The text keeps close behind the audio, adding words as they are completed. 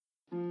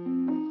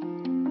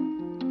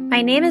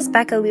My name is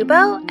Becca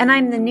Lubo, and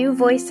I'm the New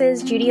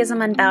Voices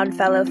Judaism Unbound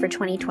Fellow for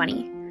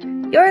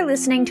 2020. You're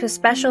listening to a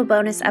special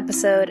bonus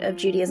episode of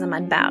Judaism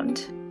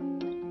Unbound.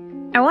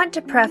 I want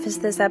to preface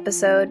this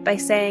episode by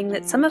saying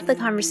that some of the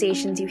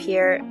conversations you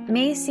hear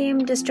may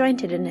seem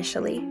disjointed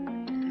initially.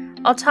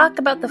 I'll talk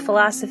about the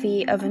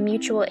philosophy of a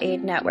mutual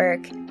aid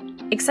network,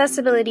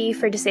 accessibility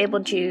for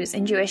disabled Jews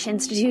in Jewish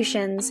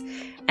institutions,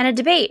 and a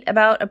debate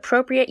about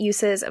appropriate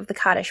uses of the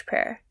Kaddish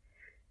prayer.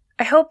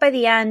 I hope by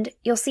the end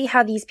you'll see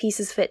how these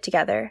pieces fit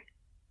together.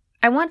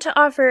 I want to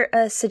offer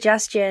a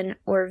suggestion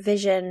or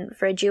vision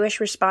for a Jewish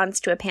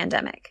response to a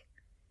pandemic.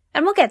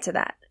 And we'll get to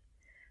that.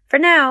 For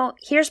now,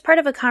 here's part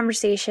of a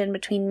conversation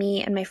between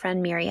me and my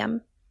friend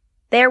Miriam.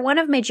 They are one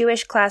of my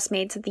Jewish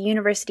classmates at the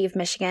University of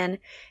Michigan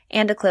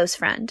and a close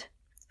friend.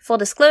 Full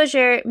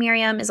disclosure,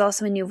 Miriam is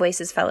also a New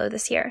Voices Fellow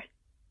this year.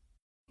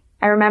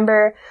 I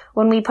remember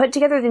when we put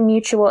together the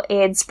mutual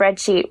aid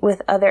spreadsheet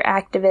with other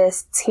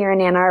activists here in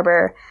Ann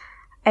Arbor,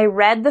 I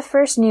read the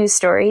first news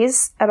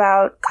stories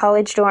about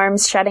college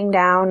dorms shutting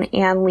down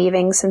and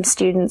leaving some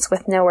students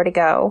with nowhere to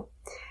go.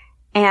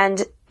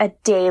 And a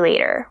day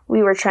later,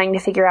 we were trying to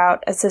figure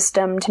out a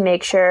system to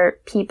make sure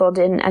people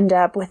didn't end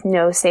up with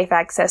no safe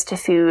access to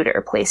food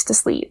or place to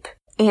sleep.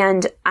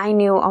 And I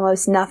knew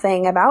almost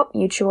nothing about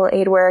mutual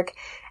aid work,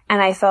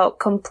 and I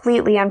felt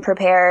completely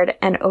unprepared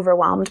and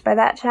overwhelmed by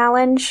that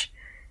challenge.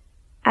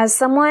 As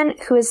someone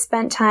who has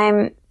spent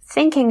time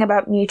thinking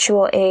about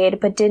mutual aid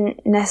but didn't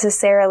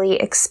necessarily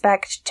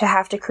expect to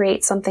have to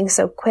create something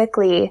so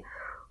quickly,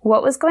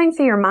 what was going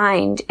through your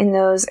mind in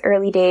those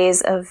early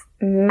days of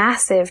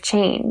massive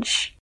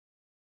change?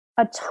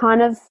 A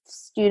ton of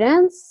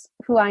students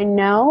who I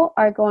know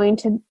are going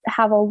to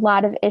have a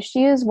lot of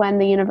issues when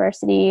the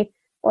university,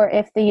 or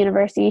if the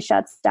university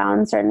shuts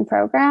down certain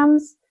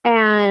programs.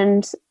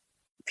 And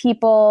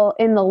people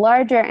in the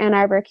larger Ann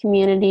Arbor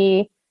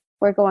community,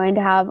 we're going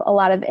to have a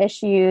lot of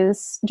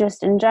issues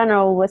just in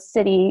general with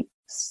city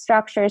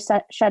structures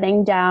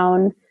shutting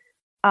down,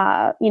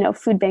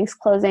 food banks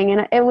closing.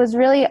 And it was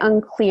really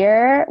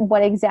unclear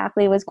what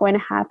exactly was going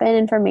to happen.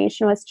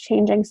 Information was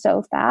changing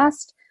so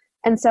fast.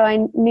 And so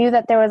I knew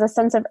that there was a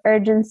sense of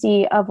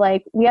urgency of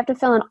like, we have to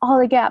fill in all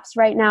the gaps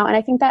right now. And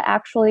I think that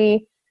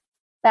actually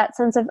that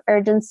sense of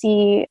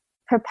urgency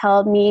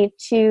propelled me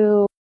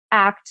to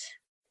act.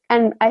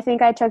 And I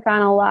think I took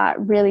on a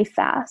lot really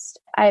fast.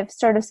 I've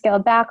sort of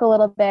scaled back a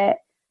little bit.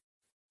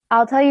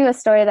 I'll tell you a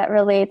story that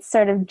relates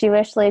sort of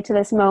Jewishly to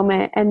this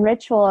moment and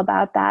ritual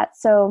about that.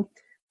 So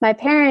my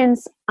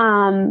parents,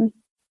 on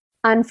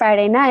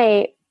Friday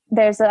night,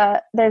 there's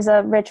a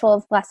ritual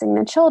of blessing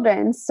the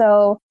children.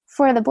 So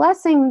for the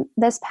blessing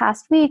this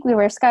past week, we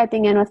were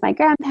Skyping in with my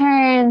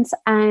grandparents,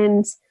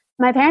 and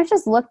my parents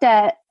just looked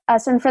at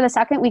us, and for the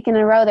second week in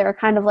a row, they were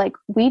kind of like,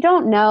 we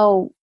don't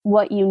know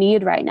what you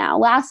need right now.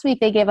 Last week,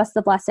 they gave us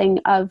the blessing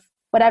of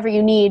whatever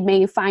you need, may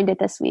you find it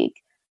this week.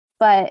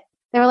 But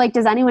they were like,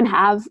 does anyone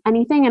have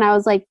anything? And I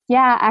was like,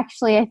 yeah,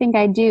 actually, I think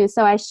I do.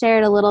 So I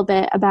shared a little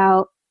bit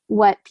about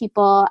what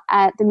people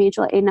at the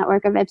Mutual Aid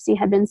Network of IPSI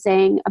had been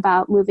saying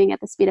about moving at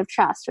the speed of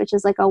trust, which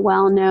is like a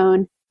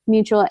well-known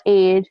mutual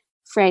aid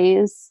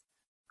phrase.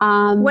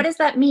 What does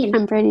that mean?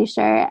 I'm pretty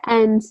sure.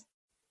 And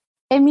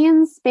it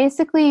means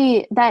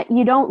basically that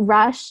you don't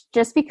rush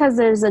just because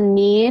there's a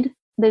need.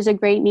 There's a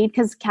great need,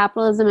 because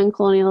capitalism and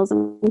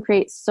colonialism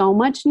create so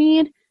much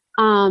need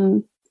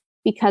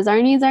because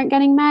our needs aren't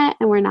getting met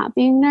and we're not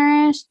being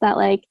nourished, that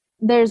like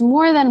there's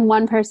more than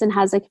one person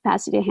has the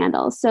capacity to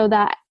handle. So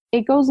that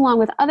it goes along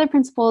with other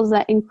principles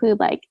that include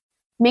like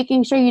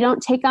making sure you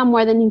don't take on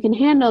more than you can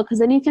handle, because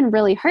then you can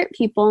really hurt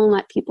people and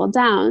let people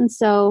down.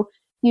 So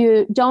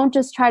you don't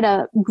just try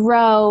to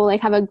grow,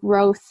 like have a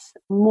growth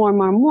more,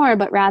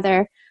 but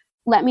rather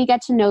let me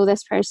get to know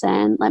this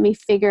person. Let me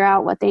figure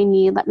out what they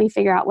need. Let me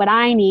figure out what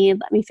I need.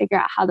 Let me figure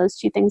out how those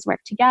two things work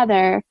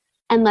together.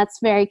 And let's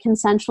very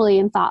consensually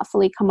and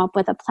thoughtfully come up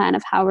with a plan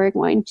of how we're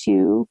going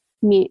to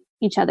meet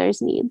each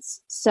other's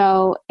needs.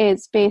 So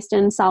it's based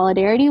in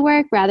solidarity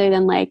work rather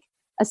than like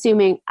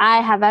assuming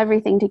I have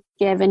everything to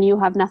give and you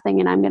have nothing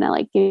and I'm going to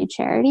like give you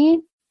charity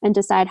and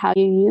decide how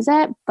you use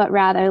it, but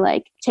rather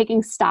like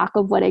taking stock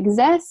of what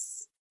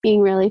exists,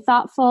 being really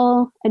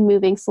thoughtful and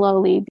moving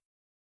slowly.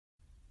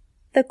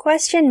 The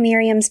question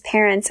Miriam's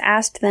parents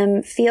asked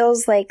them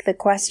feels like the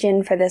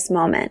question for this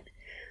moment.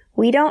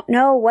 We don't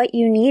know what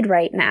you need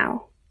right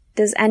now.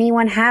 Does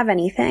anyone have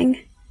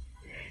anything?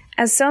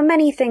 As so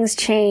many things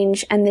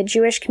change and the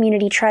Jewish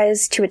community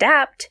tries to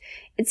adapt,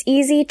 it's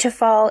easy to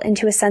fall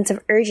into a sense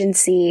of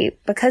urgency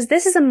because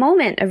this is a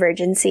moment of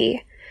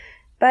urgency.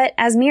 But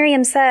as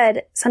Miriam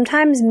said,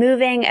 sometimes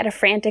moving at a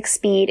frantic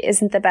speed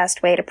isn't the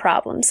best way to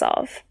problem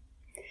solve.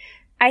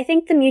 I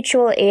think the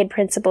mutual aid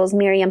principles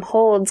Miriam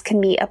holds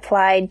can be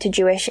applied to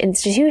Jewish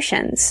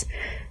institutions.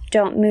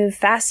 Don't move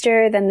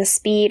faster than the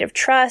speed of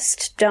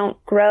trust.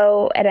 Don't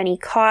grow at any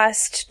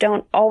cost.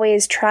 Don't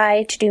always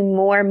try to do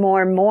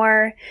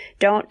more.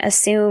 Don't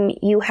assume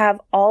you have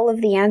all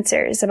of the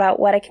answers about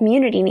what a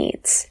community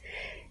needs.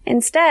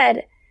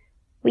 Instead,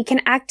 we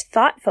can act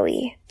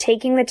thoughtfully,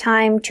 taking the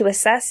time to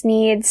assess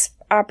needs,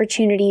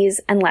 opportunities,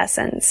 and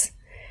lessons.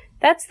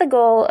 That's the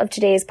goal of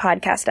today's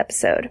podcast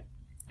episode.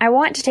 I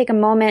want to take a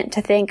moment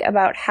to think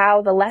about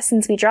how the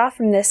lessons we draw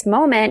from this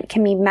moment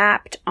can be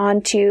mapped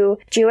onto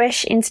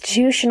Jewish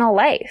institutional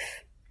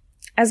life.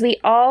 As we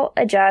all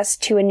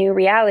adjust to a new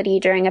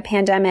reality during a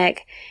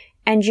pandemic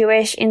and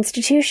Jewish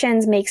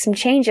institutions make some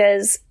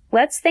changes,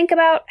 let's think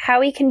about how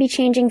we can be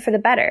changing for the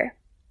better.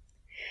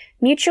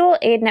 Mutual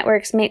aid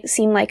networks may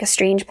seem like a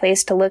strange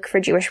place to look for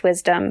Jewish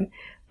wisdom,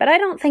 but I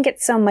don't think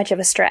it's so much of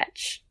a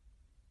stretch.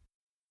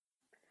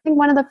 I think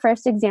one of the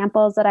first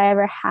examples that I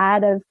ever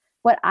had of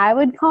what I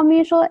would call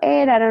mutual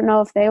aid, I don't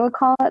know if they would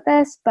call it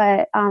this,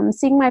 but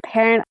seeing my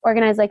parent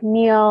organize like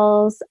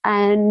meals,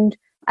 and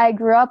I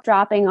grew up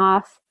dropping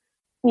off,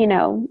 a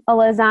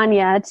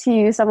lasagna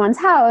to someone's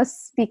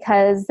house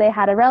because they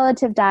had a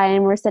relative die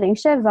and were sitting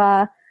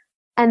Shiva.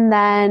 And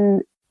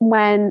then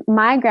when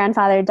my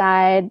grandfather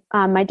died,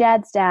 my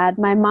dad's dad,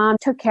 my mom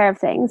took care of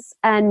things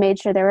and made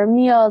sure there were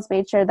meals,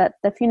 made sure that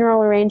the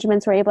funeral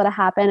arrangements were able to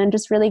happen, and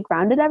just really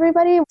grounded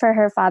everybody for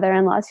her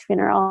father-in-law's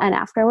funeral and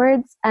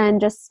afterwards.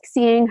 And just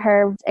seeing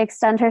her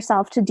extend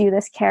herself to do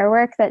this care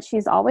work that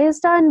she's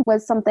always done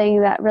was something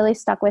that really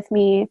stuck with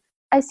me.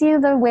 I see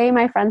the way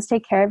my friends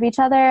take care of each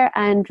other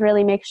and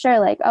really make sure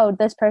like, oh,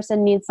 this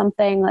person needs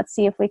something. Let's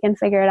see if we can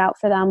figure it out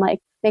for them. Like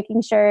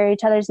making sure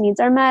each other's needs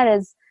are met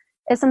is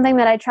something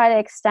that I try to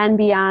extend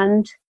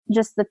beyond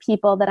just the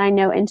people that I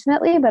know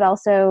intimately, but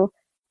also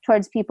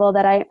towards people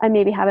that I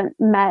maybe haven't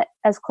met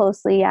as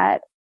closely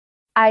yet.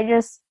 I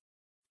just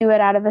do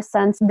it out of a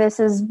sense, this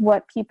is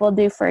what people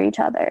do for each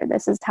other.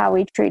 This is how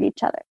we treat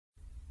each other.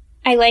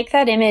 I like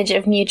that image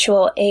of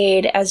mutual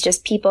aid as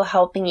just people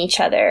helping each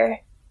other,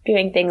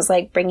 doing things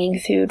like bringing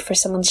food for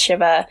someone's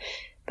Shiva,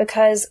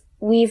 because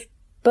we've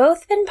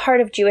both been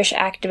part of Jewish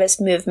activist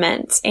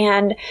movements,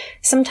 and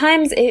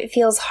sometimes it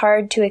feels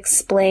hard to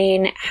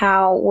explain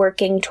how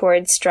working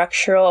towards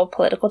structural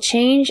political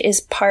change is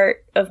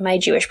part of my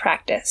Jewish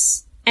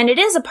practice. And it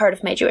is a part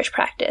of my Jewish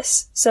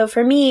practice. So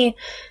for me,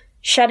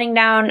 shutting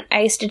down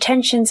ICE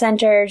detention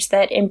centers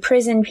that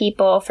imprison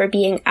people for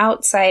being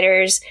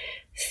outsiders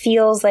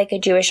feels like a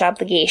Jewish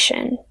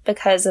obligation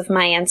because of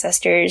my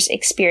ancestors'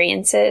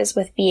 experiences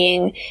with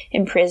being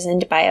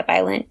imprisoned by a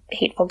violent,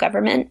 hateful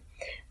government.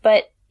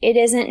 But it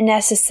isn't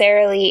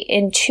necessarily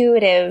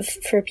intuitive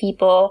for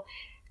people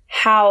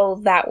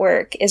how that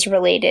work is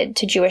related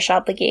to Jewish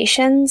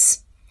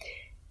obligations.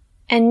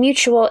 And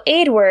mutual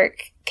aid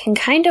work can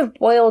kind of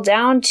boil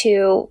down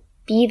to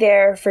be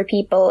there for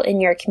people in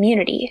your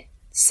community,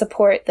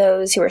 support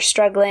those who are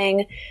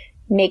struggling,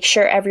 make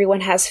sure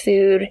everyone has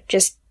food,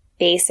 just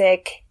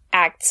basic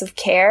acts of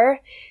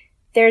care.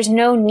 There's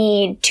no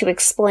need to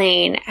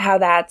explain how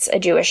that's a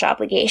Jewish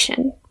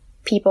obligation.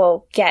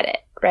 People get it,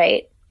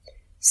 right?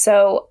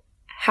 So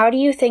how do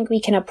you think we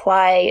can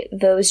apply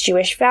those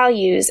Jewish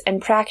values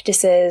and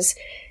practices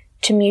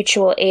to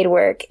mutual aid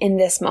work in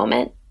this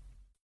moment?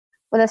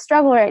 Well, the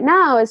struggle right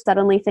now is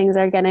suddenly things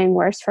are getting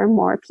worse for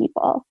more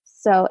people.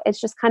 So it's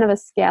just kind of a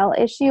scale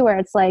issue where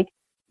it's like,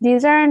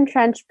 these are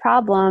entrenched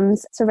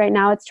problems. So right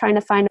now it's trying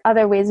to find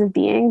other ways of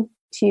being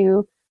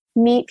to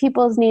meet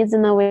people's needs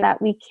in the way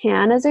that we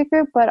can as a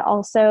group, but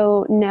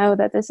also know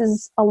that this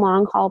is a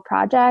long haul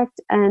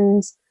project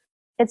and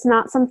it's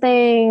not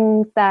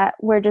something that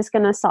we're just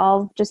going to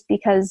solve just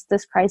because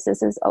this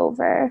crisis is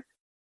over.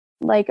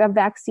 Like a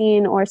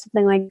vaccine or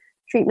something like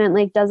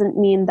treatment doesn't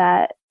mean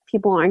that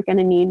people aren't going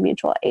to need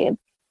mutual aid.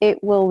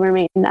 It will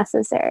remain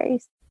necessary.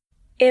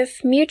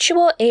 If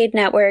mutual aid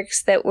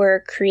networks that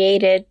were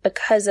created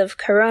because of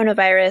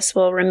coronavirus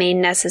will remain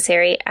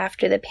necessary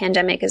after the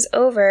pandemic is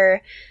over,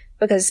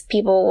 because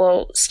people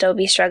will still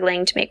be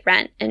struggling to make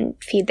rent and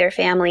feed their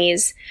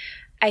families,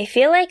 I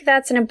feel like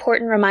that's an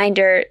important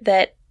reminder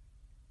that,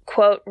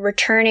 quote,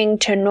 returning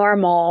to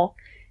normal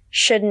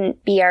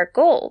shouldn't be our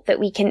goal, that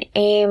we can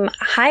aim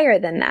higher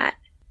than that.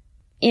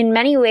 In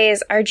many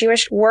ways, our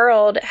Jewish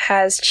world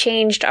has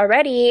changed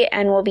already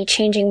and will be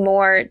changing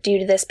more due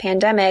to this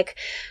pandemic.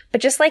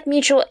 But just like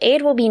mutual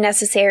aid will be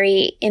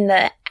necessary in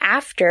the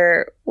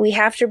after, we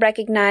have to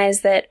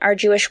recognize that our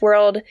Jewish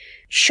world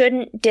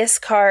shouldn't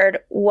discard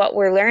what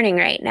we're learning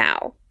right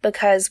now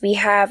because we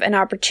have an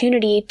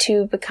opportunity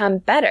to become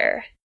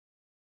better.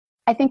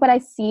 I think what I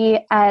see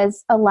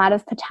as a lot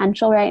of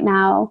potential right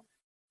now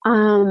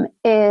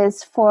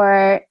is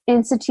for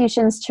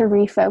institutions to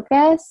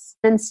refocus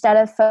instead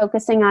of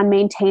focusing on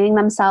maintaining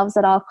themselves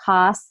at all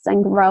costs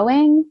and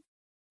growing,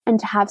 and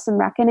to have some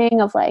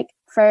reckoning of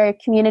for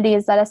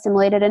communities that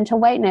assimilated into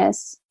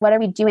whiteness, what are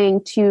we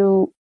doing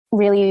to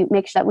really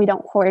make sure that we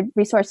don't hoard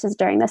resources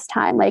during this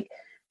time?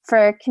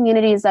 For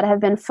communities that have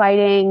been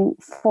fighting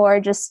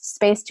for just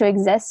space to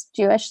exist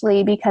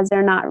Jewishly because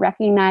they're not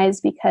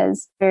recognized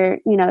because you're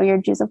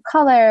Jews of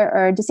color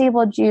or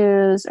disabled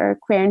Jews or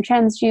queer and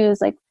trans Jews,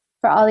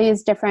 for all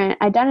these different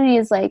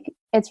identities,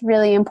 it's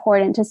really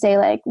important to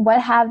say,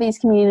 what have these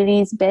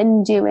communities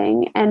been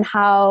doing and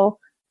how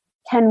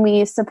can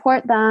we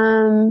support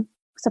them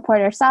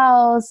support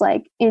ourselves,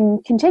 like in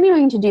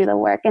continuing to do the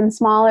work in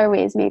smaller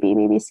ways,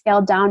 maybe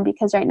scaled down,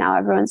 because right now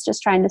everyone's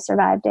just trying to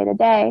survive day to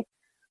day.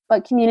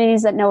 But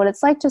communities that know what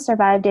it's like to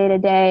survive day to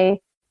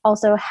day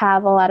also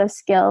have a lot of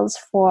skills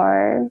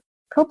for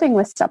coping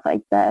with stuff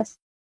like this.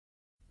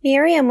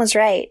 Miriam was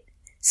right.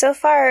 So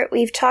far,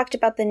 we've talked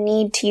about the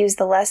need to use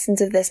the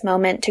lessons of this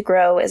moment to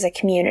grow as a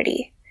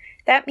community.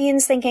 That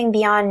means thinking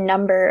beyond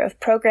number of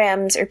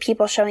programs or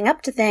people showing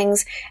up to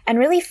things and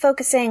really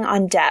focusing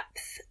on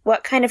depth.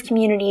 What kind of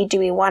community do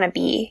we want to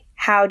be?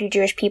 How do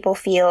Jewish people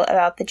feel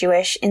about the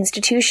Jewish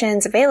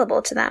institutions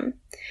available to them?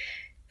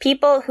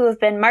 People who have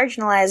been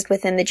marginalized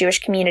within the Jewish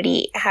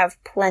community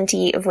have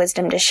plenty of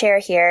wisdom to share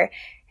here,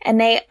 and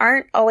they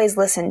aren't always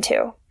listened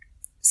to.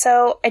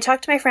 So I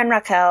talked to my friend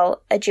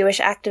Raquel, a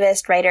Jewish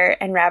activist, writer,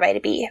 and rabbi to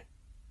be.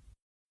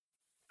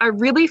 A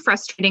really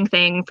frustrating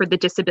thing for the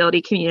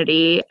disability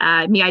community,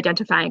 me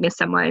identifying as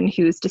someone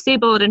who's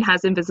disabled and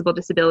has invisible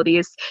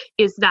disabilities,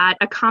 is that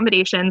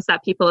accommodations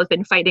that people have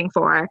been fighting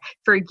for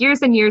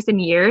years and years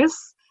and years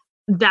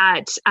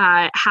that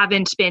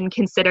haven't been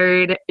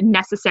considered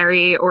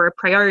necessary or a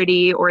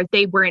priority, or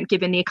they weren't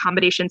given the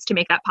accommodations to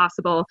make that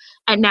possible.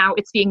 And now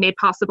it's being made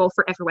possible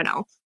for everyone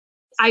else.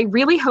 I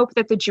really hope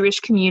that the Jewish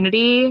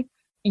community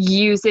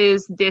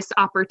uses this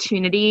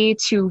opportunity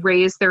to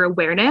raise their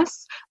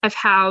awareness of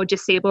how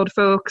disabled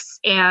folks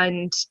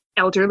and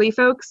elderly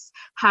folks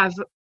have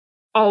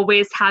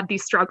always had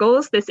these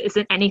struggles. This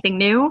isn't anything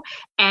new.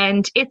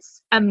 And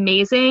it's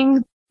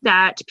amazing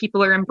that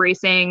people are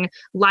embracing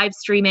live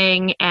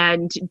streaming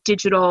and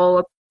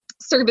digital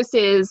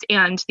services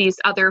and these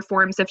other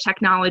forms of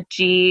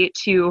technology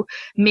to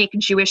make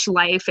Jewish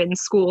life and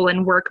school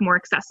and work more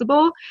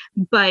accessible.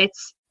 But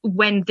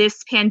when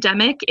this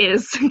pandemic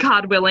is,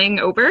 God willing,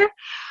 over,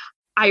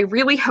 I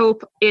really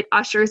hope it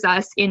ushers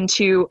us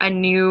into a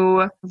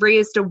new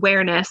raised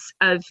awareness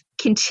of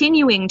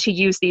continuing to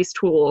use these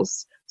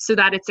tools so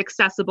that it's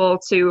accessible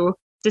to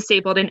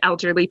disabled and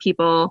elderly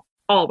people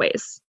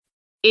always.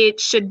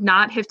 It should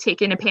not have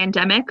taken a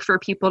pandemic for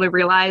people to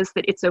realize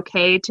that it's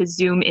okay to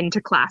Zoom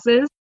into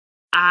classes.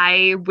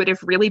 I would have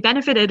really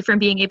benefited from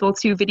being able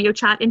to video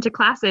chat into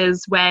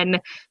classes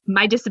when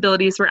my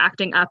disabilities were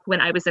acting up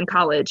when I was in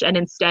college, and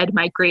instead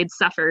my grades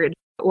suffered,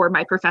 or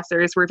my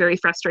professors were very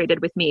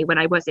frustrated with me when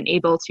I wasn't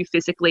able to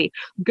physically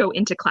go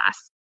into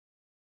class.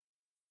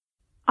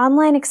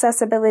 Online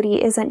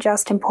accessibility isn't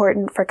just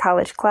important for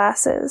college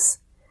classes.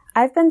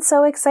 I've been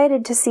so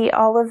excited to see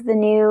all of the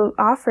new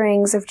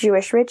offerings of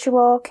Jewish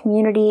ritual,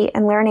 community,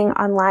 and learning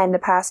online the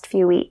past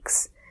few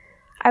weeks.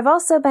 I've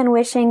also been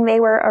wishing they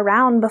were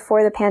around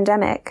before the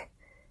pandemic.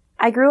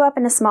 I grew up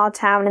in a small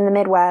town in the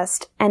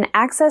Midwest, and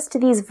access to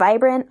these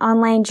vibrant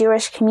online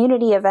Jewish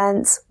community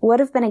events would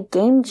have been a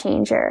game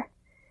changer.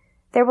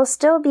 There will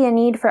still be a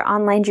need for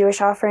online Jewish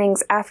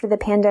offerings after the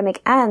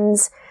pandemic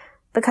ends,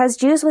 because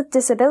Jews with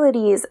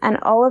disabilities and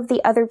all of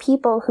the other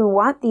people who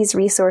want these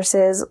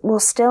resources will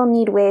still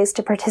need ways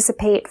to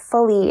participate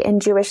fully in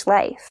Jewish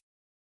life.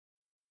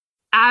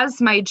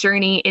 As my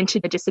journey into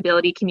the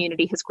disability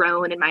community has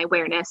grown and my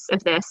awareness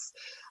of this,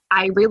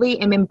 I really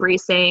am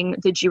embracing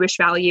the Jewish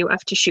value of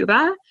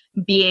teshuvah,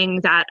 being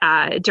that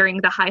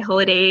during the high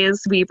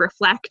holidays, we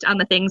reflect on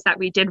the things that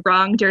we did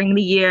wrong during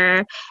the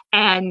year,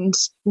 and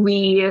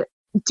we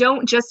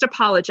don't just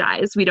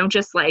apologize. We don't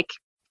just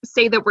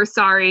say that we're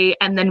sorry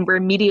and then we're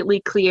immediately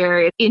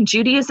clear. In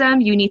Judaism,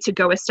 you need to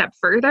go a step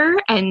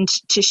further, and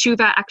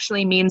teshuvah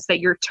actually means that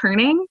you're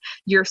turning.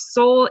 Your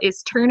soul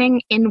is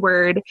turning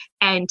inward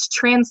and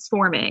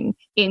transforming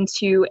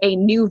into a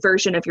new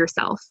version of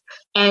yourself.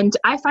 And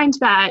I find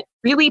that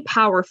really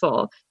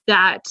powerful,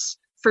 that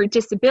for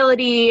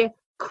disability,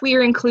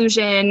 queer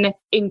inclusion,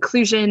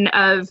 inclusion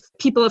of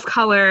people of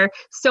color,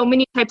 so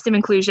many types of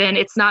inclusion,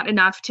 it's not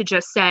enough to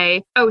just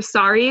say, oh,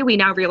 sorry, we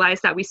now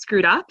realize that we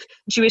screwed up.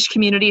 Jewish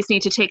communities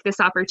need to take this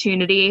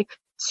opportunity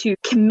to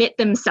commit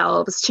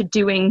themselves to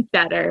doing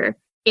better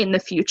in the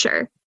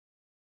future.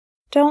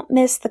 Don't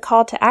miss the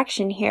call to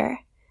action here.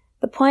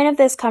 The point of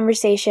this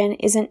conversation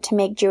isn't to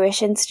make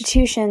Jewish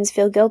institutions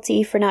feel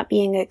guilty for not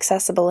being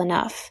accessible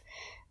enough,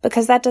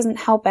 because that doesn't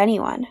help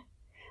anyone.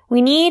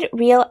 We need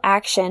real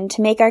action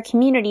to make our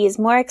communities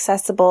more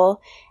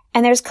accessible,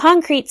 and there's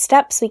concrete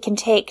steps we can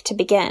take to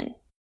begin.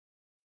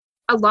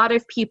 A lot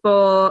of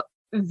people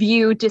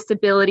view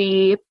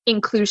disability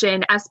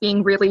inclusion as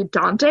being really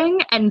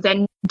daunting and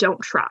then don't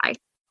try.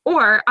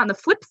 Or on the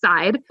flip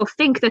side, they'll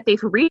think that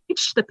they've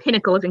reached the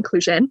pinnacle of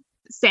inclusion,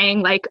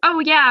 saying oh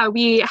yeah,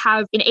 we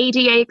have an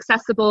ADA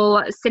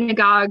accessible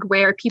synagogue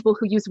where people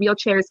who use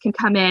wheelchairs can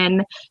come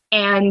in,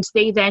 and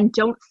they then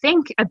don't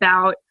think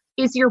about,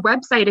 is your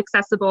website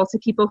accessible to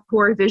people who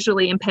are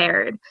visually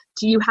impaired?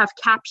 Do you have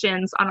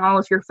captions on all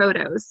of your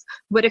photos?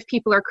 What if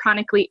people are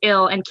chronically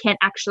ill and can't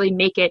actually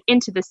make it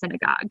into the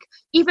synagogue?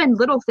 Even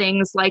little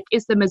things like,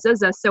 is the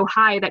mezuzah so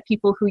high that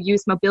people who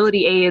use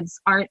mobility aids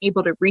aren't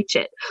able to reach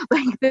it?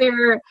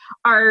 There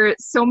are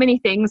so many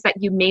things that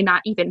you may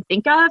not even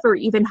think of, or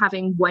even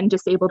having one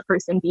disabled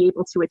person be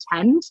able to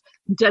attend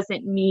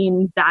doesn't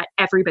mean that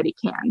everybody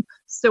can.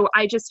 So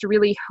I just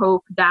really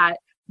hope that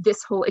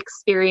this whole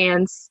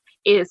experience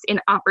is an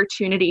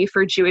opportunity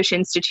for Jewish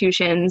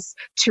institutions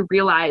to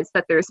realize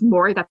that there's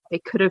more that they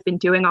could have been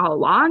doing all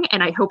along.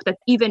 And I hope that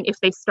even if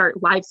they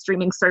start live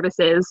streaming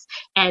services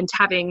and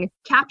having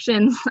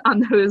captions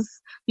on those,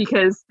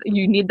 because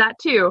you need that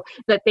too,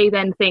 that they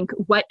then think,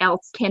 what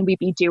else can we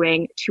be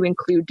doing to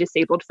include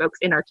disabled folks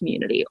in our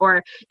community?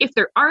 Or if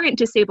there aren't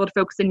disabled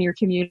folks in your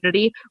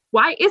community,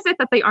 why is it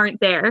that they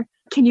aren't there?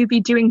 Can you be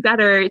doing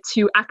better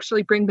to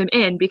actually bring them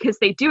in? Because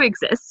they do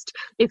exist.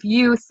 If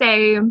you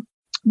say,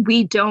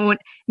 we don't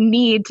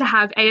need to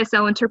have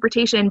ASL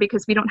interpretation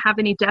because we don't have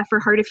any deaf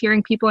or hard of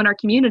hearing people in our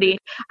community,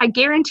 I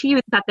guarantee you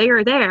that they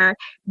are there.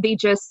 They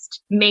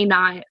just may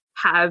not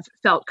have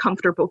felt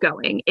comfortable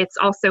going. It's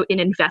also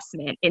an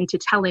investment into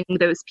telling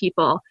those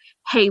people,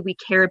 hey, we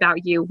care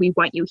about you. We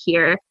want you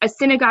here. A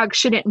synagogue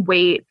shouldn't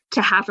wait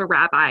to have a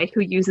rabbi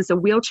who uses a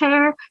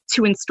wheelchair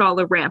to install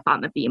a ramp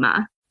on the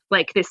bima,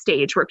 like this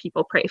stage where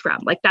people pray from.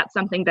 Like, that's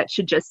something that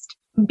should just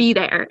be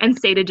there and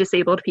say to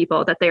disabled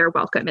people that they are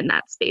welcome in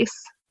that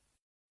space.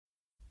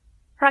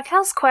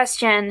 Raquel's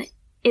question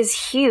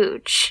is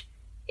huge.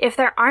 If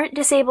there aren't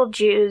disabled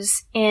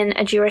Jews in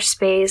a Jewish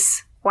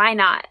space, why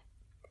not?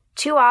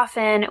 Too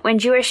often, when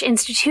Jewish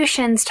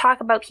institutions talk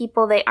about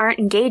people they aren't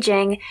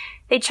engaging,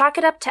 they chalk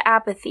it up to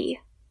apathy.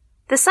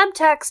 The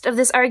subtext of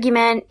this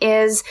argument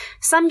is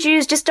some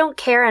Jews just don't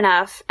care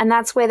enough, and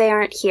that's why they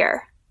aren't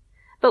here.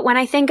 But when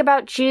I think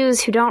about Jews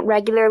who don't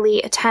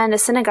regularly attend a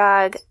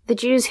synagogue, the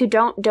Jews who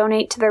don't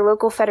donate to their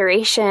local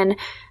federation,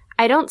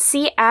 I don't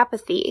see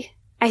apathy.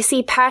 I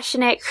see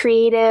passionate,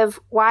 creative,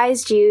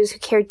 wise Jews who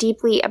care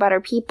deeply about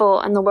our people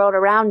and the world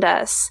around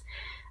us.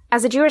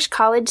 As a Jewish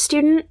college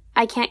student,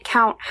 I can't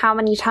count how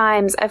many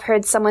times I've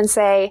heard someone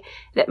say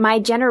that my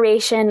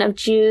generation of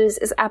Jews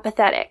is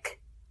apathetic.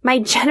 My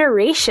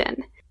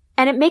generation!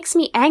 And it makes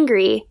me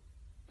angry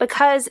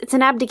because it's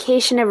an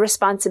abdication of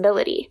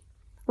responsibility.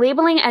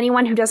 Labeling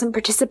anyone who doesn't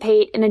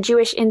participate in a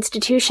Jewish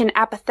institution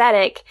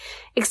apathetic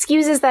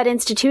excuses that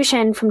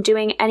institution from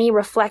doing any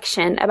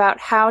reflection about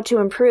how to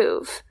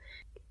improve.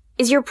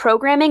 Is your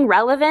programming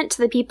relevant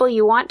to the people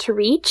you want to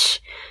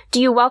reach?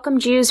 Do you welcome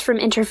Jews from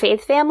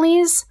interfaith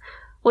families?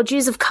 Will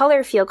Jews of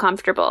color feel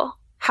comfortable?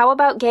 How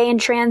about gay and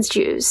trans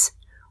Jews?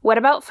 What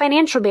about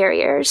financial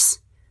barriers?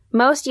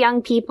 Most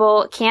young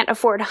people can't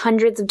afford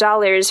hundreds of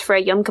dollars for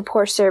a Yom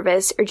Kippur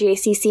service or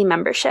JCC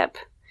membership.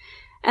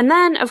 And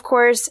then, of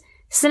course,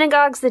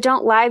 synagogues that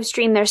don't live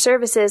stream their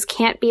services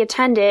can't be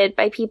attended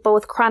by people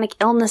with chronic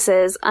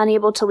illnesses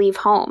unable to leave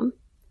home.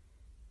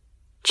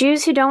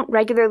 Jews who don't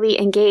regularly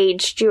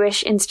engage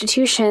Jewish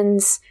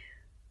institutions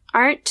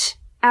aren't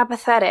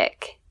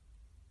apathetic.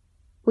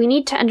 We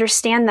need to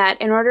understand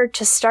that in order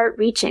to start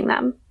reaching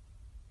them.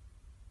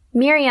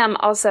 Miriam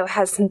also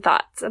has some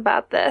thoughts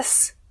about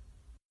this.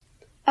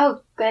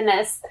 Oh,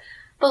 goodness.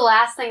 The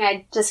last thing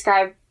I'd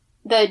describe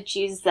the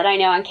Jews that I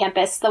know on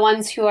campus, the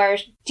ones who are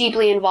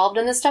deeply involved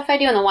in the stuff I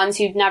do and the ones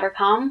who've never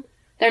come,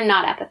 they're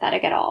not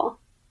apathetic at all.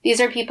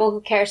 These are people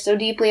who care so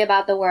deeply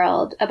about the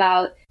world,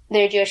 about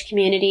their Jewish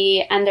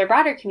community and their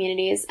broader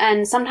communities.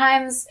 And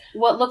sometimes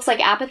what looks like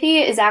apathy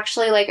is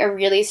actually like a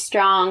really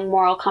strong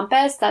moral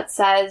compass that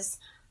says,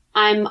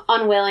 I'm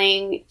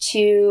unwilling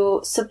to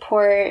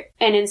support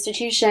an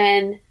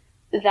institution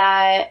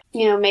that,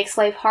 makes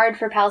life hard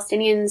for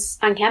Palestinians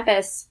on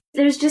campus.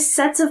 There's just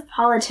sets of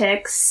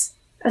politics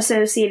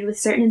associated with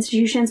certain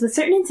institutions. With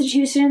certain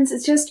institutions,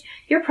 it's just,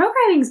 your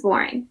programming's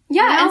boring.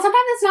 Yeah, and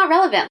sometimes it's not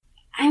relevant.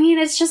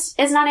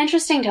 It's not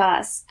interesting to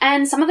us.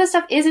 And some of the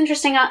stuff is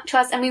interesting to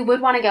us, and we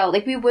would want to go.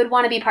 Like, we would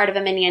want to be part of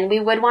a minyan. We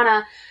would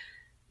want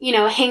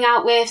to, hang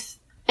out with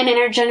an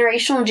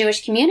intergenerational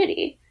Jewish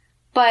community.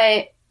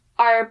 But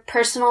our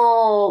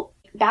personal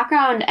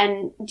background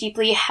and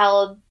deeply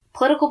held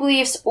political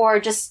beliefs, or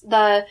just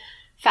the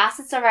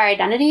facets of our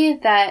identity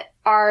that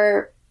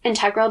are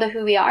integral to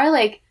who we are,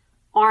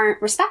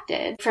 aren't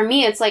respected. For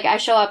me, it's like I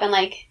show up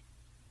and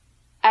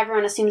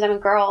everyone assumes I'm a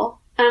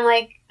girl. And I'm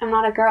like, I'm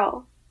not a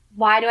girl.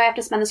 Why do I have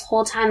to spend this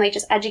whole time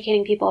just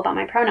educating people about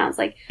my pronouns?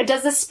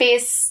 Does this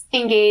space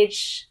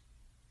engage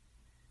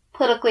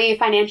politically,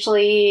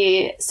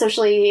 financially,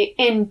 socially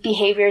in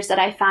behaviors that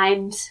I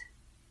find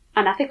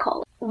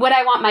unethical? Would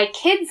I want my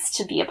kids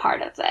to be a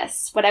part of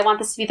this? Would I want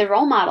this to be the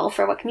role model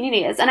for what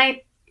community is? And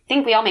I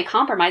think we all make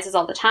compromises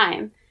all the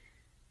time.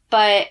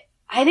 But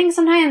I think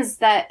sometimes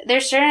that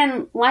there's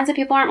certain lines that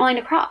people aren't willing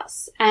to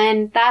cross.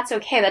 And that's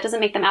okay. That doesn't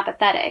make them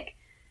apathetic.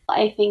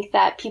 I think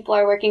that people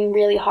are working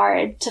really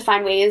hard to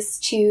find ways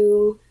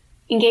to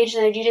engage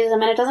in their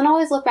Judaism, and it doesn't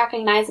always look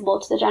recognizable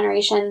to the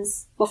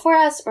generations before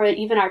us or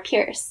even our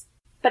peers.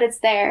 But it's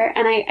there,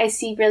 and I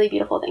see really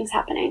beautiful things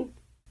happening.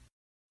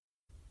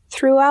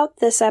 Throughout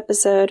this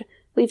episode,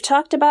 we've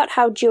talked about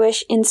how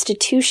Jewish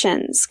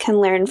institutions can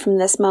learn from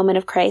this moment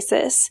of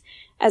crisis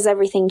as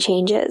everything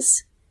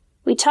changes.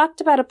 We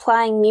talked about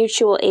applying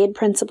mutual aid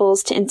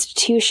principles to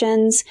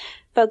institutions,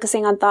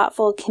 focusing on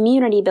thoughtful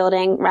community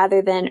building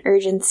rather than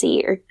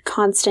urgency or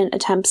constant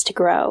attempts to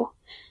grow.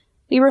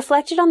 We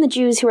reflected on the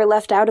Jews who are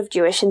left out of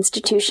Jewish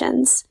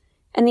institutions.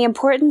 and the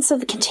importance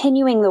of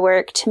continuing the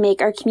work to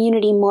make our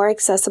community more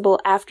accessible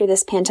after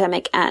this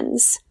pandemic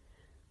ends.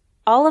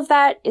 All of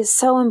that is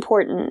so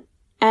important,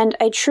 and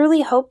I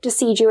truly hope to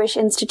see Jewish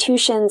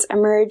institutions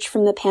emerge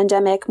from the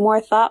pandemic more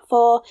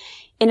thoughtful,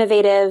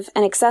 innovative,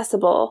 and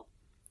accessible.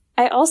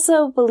 I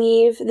also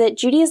believe that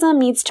Judaism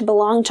needs to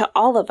belong to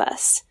all of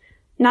us,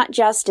 not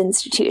just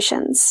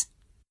institutions.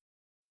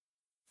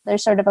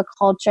 There's sort of a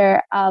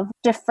culture of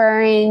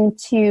deferring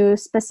to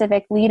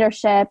specific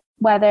leadership,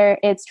 whether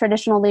it's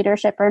traditional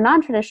leadership or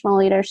non-traditional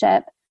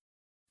leadership,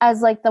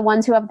 as like the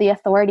ones who have the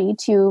authority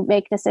to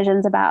make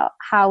decisions about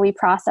how we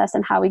process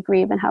and how we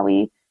grieve and how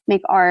we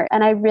make art.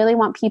 And I really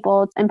want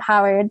people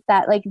empowered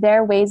that like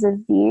their ways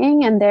of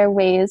being and their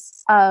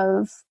ways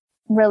of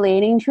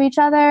relating to each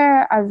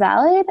other are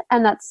valid.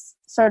 And that's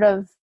sort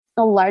of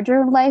a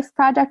larger life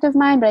project of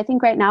mine. But I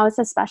think right now it's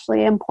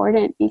especially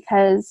important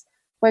because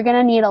we're going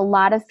to need a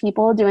lot of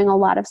people doing a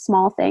lot of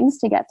small things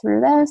to get through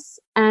this.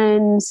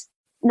 And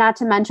not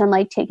to mention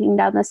like taking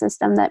down the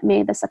system that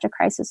made this such a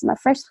crisis in the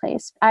first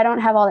place. I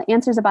don't have all the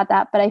answers about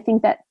that, but I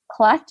think that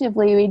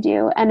collectively we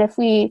do. And if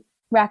we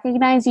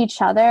recognize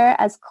each other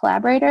as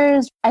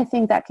collaborators, I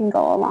think that can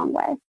go a long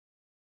way.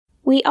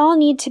 We all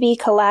need to be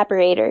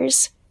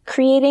collaborators,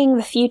 creating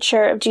the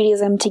future of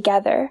Judaism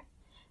together.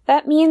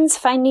 That means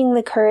finding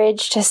the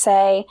courage to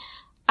say,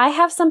 I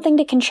have something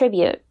to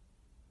contribute.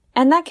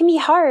 And that can be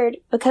hard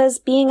because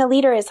being a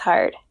leader is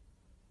hard.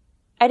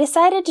 I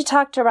decided to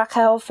talk to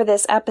Rachel for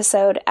this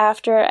episode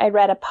after I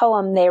read a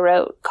poem they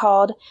wrote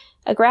called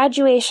A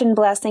Graduation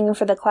Blessing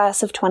for the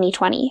Class of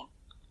 2020.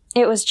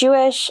 It was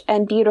Jewish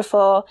and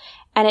beautiful,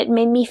 and it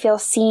made me feel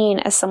seen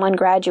as someone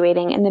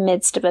graduating in the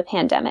midst of a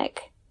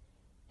pandemic.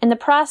 In the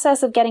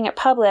process of getting it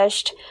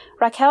published,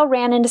 Rachel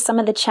ran into some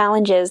of the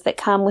challenges that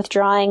come with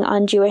drawing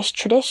on Jewish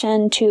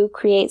tradition to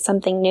create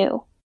something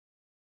new.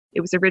 It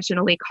was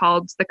originally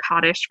called the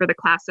Kaddish for the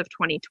Class of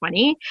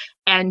 2020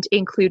 and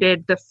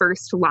included the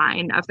first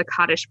line of the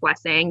Kaddish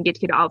blessing,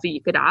 Yitgidal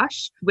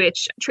v'Yikadash,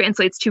 which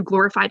translates to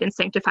glorified and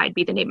sanctified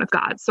be the name of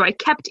God. So I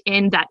kept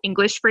in that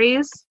English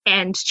phrase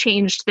and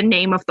changed the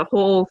name of the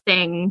whole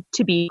thing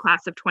to be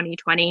Class of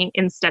 2020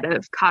 instead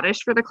of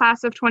Kaddish for the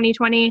Class of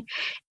 2020.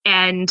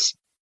 And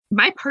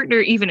my partner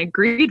even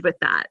agreed with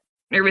that.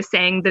 I was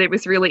saying that it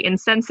was really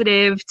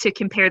insensitive to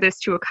compare this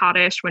to a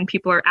Kaddish when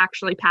people are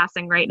actually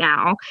passing right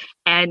now.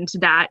 And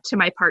that to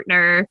my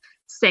partner,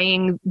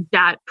 saying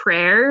that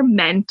prayer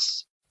meant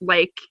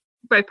like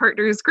my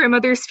partner's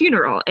grandmother's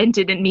funeral and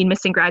didn't mean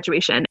missing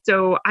graduation.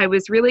 So I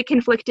was really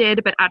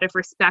conflicted, but out of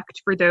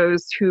respect for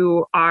those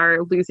who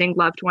are losing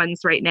loved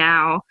ones right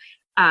now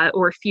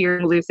or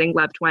fear losing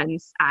loved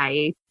ones,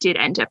 I did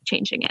end up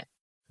changing it.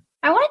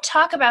 I want to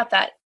talk about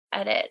that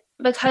edit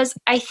because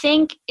I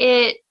think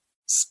it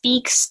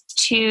speaks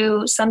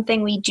to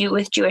something we do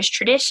with Jewish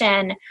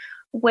tradition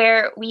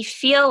where we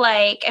feel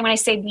like, and when I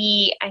say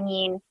we, I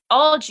mean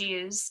all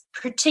Jews,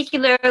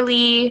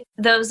 particularly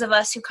those of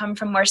us who come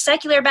from more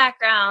secular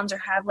backgrounds or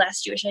have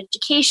less Jewish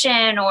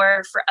education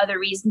or for other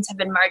reasons have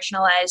been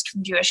marginalized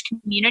from Jewish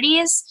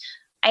communities.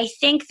 I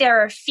think there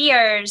are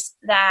fears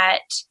that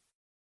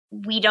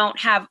we don't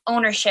have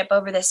ownership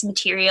over this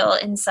material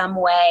in some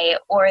way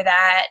or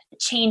that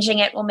changing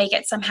it will make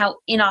it somehow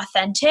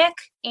inauthentic.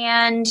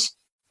 And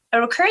a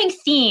recurring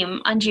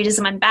theme on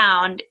Judaism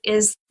Unbound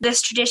is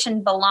this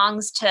tradition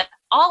belongs to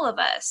all of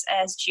us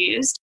as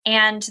Jews,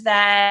 and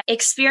that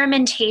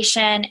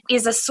experimentation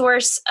is a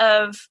source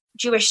of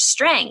Jewish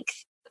strength.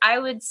 I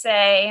would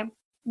say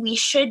we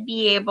should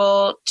be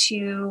able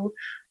to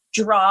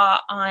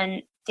draw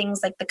on things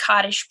like the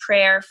Kaddish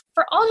prayer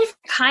for all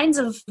different kinds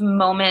of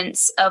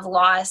moments of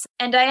loss.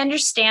 And I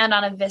understand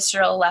on a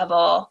visceral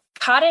level,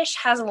 Kaddish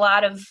has a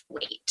lot of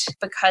weight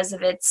because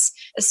of its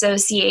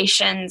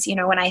associations. You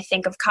know, when I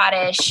think of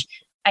Kaddish,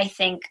 I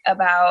think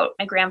about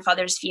my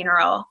grandfather's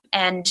funeral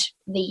and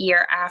the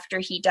year after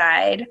he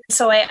died.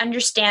 So I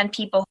understand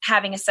people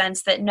having a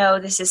sense that, no,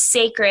 this is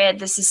sacred,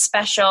 this is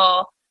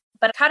special.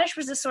 But Kaddish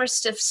was a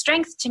source of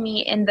strength to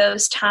me in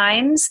those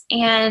times.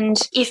 And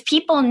if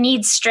people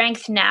need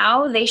strength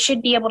now, they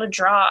should be able to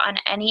draw on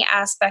any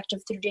aspect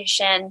of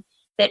tradition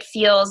that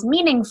feels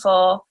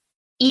meaningful,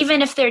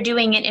 even if they're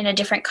doing it in a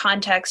different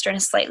context or in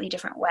a slightly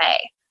different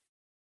way.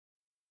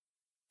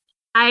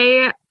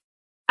 I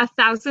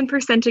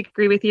 1,000%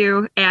 agree with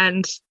you.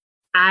 And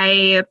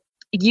I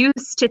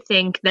used to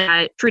think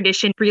that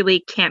tradition really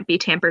can't be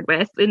tampered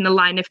with. In the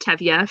line of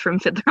Tevye from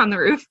Fiddler on the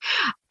Roof,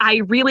 I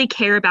really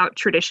care about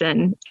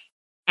tradition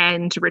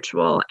and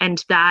ritual.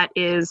 And that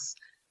is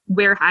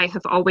where I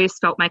have always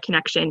felt my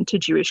connection to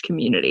Jewish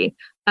community,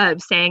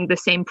 of saying the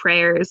same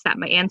prayers that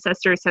my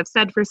ancestors have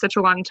said for such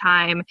a long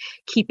time,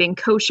 keeping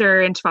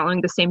kosher and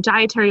following the same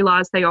dietary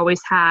laws they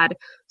always had.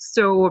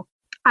 So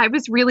I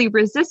was really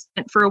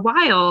resistant for a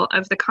while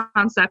of the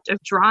concept of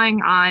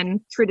drawing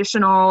on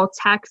traditional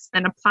texts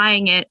and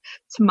applying it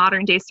to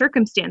modern day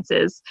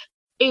circumstances.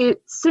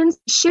 it since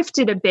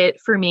shifted a bit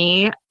for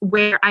me,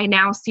 where I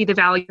now see the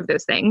value of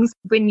those things.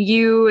 When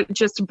you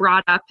just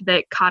brought up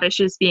that Kaddish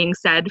is being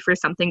said for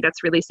something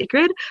that's really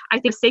sacred, I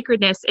think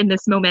sacredness in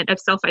this moment of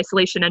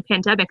self-isolation and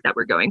pandemic that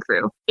we're going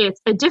through, it's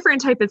a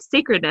different type of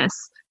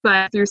sacredness,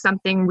 but through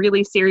something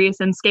really serious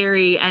and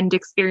scary and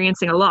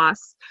experiencing a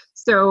loss.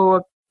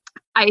 So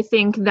I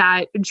think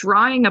that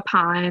drawing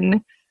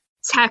upon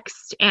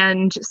text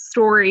and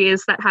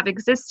stories that have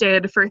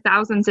existed for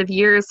thousands of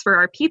years for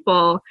our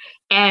people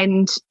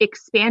and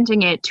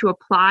expanding it to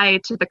apply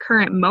to the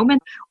current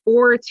moment,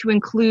 or to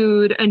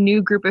include a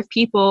new group of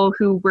people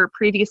who were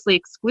previously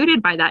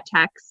excluded by that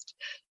text,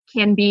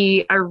 can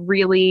be a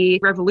really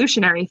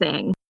revolutionary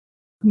thing.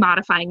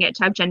 Modifying it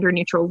to have gender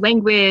neutral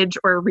language,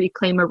 or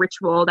reclaim a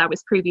ritual that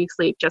was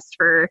previously just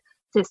for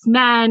cis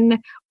men,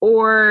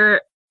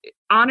 or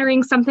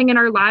honoring something in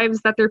our lives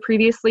that there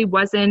previously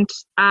wasn't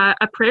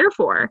a prayer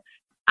for.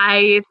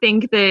 I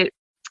think that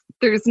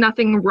there's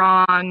nothing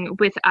wrong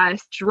with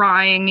us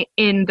drawing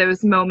in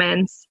those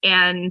moments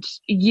and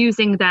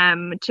using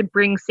them to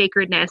bring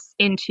sacredness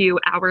into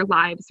our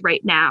lives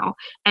right now,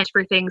 and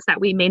for things that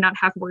we may not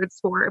have words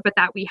for, but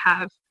that we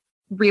have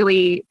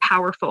really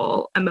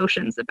powerful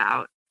emotions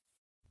about.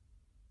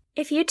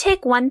 If you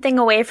take one thing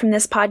away from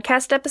this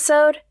podcast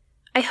episode,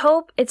 I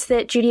hope it's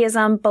that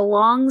Judaism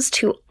belongs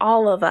to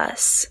all of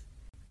us.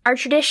 Our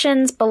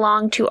traditions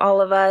belong to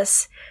all of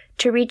us,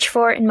 to reach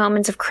for in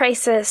moments of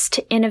crisis,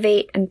 to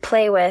innovate and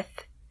play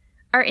with.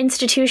 Our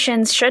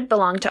institutions should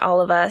belong to all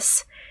of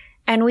us,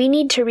 and we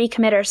need to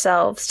recommit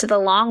ourselves to the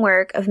long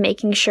work of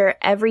making sure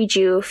every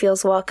Jew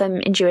feels welcome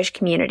in Jewish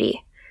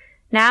community,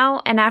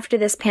 now and after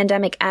this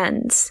pandemic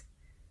ends.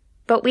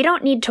 But we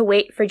don't need to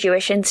wait for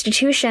Jewish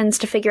institutions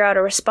to figure out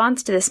a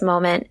response to this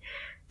moment,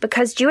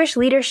 because Jewish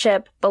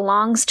leadership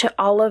belongs to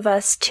all of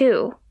us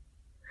too.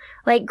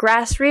 Like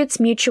grassroots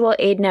mutual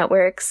aid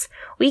networks,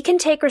 we can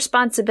take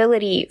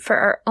responsibility for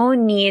our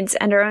own needs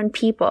and our own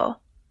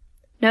people.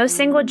 No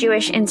single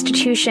Jewish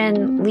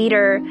institution,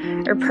 leader,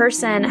 or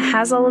person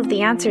has all of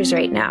the answers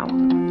right now.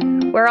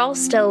 We're all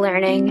still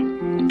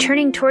learning,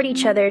 turning toward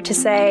each other to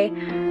say,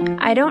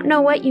 I don't know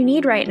what you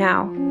need right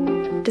now.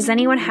 Does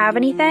anyone have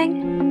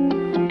anything?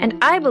 And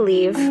I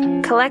believe,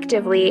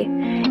 collectively,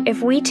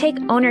 if we take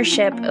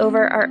ownership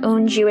over our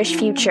own Jewish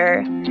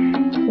future,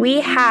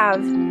 we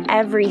have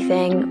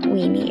everything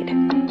we need.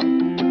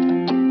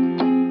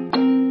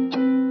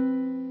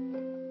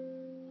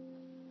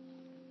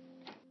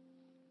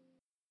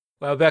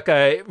 Well, Becca,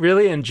 I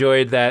really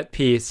enjoyed that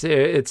piece.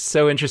 It's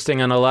so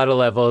interesting on a lot of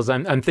levels.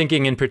 I'm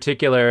thinking in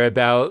particular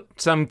about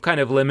some kind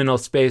of liminal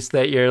space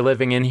that you're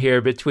living in here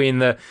between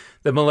the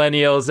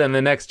millennials and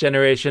the next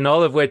generation,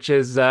 all of which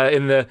is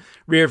in the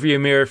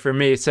rearview mirror for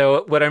me.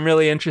 So what I'm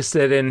really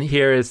interested in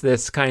here is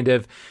this kind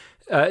of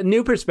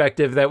new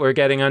perspective that we're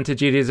getting onto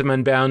Judaism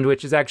Unbound,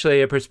 which is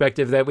actually a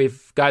perspective that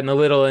we've gotten a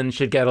little and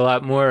should get a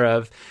lot more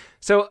of.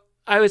 So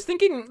I was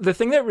thinking the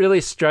thing that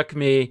really struck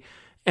me,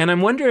 and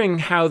I'm wondering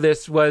how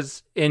this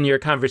was in your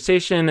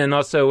conversation, and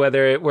also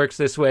whether it works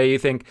this way, you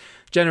think,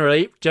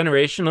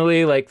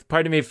 generationally. Like,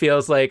 part of me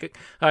feels like,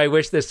 I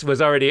wish this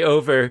was already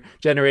over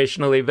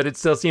generationally, but it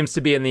still seems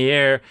to be in the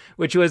air,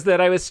 which was that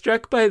I was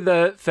struck by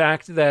the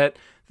fact that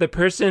the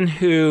person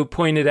who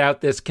pointed out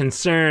this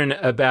concern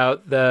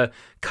about the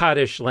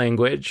Kaddish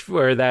language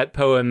for that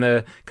poem,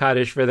 the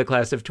Kaddish for the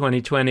class of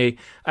 2020,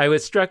 I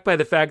was struck by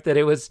the fact that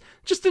it was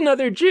just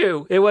another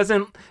Jew. It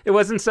wasn't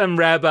some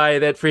rabbi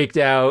that freaked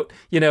out.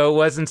 It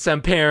wasn't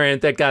some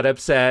parent that got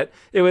upset.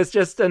 It was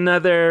just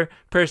another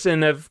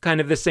person of kind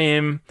of the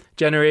same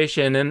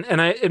generation. And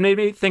it made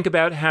me think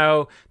about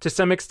how, to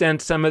some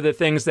extent, some of the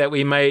things that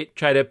we might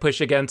try to push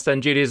against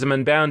on Judaism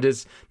Unbound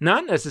is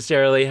not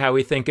necessarily how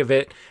we think of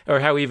it or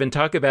how we even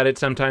talk about it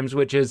sometimes,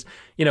 which is,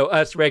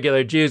 us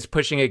regular Jews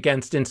pushing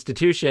against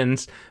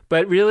institutions,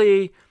 but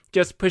really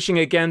just pushing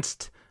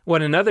against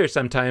one another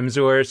sometimes,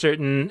 or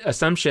certain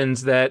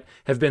assumptions that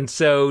have been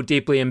so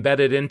deeply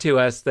embedded into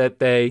us that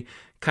they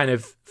kind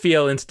of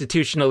feel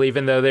institutional,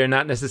 even though they're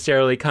not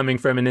necessarily coming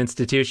from an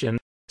institution.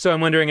 So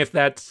I'm wondering if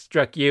that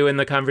struck you in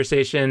the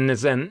conversation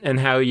and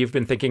how you've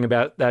been thinking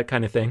about that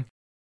kind of thing.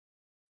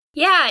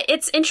 Yeah,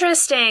 it's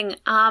interesting.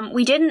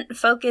 We didn't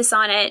focus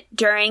on it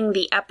during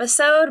the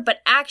episode,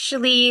 but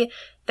actually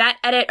that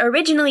edit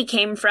originally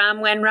came from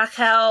when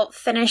Rachel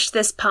finished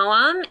this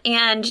poem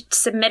and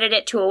submitted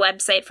it to a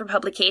website for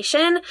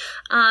publication.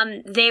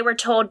 They were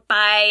told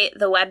by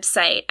the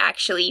website,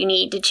 actually, you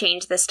need to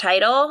change this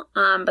title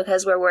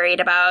because we're worried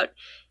about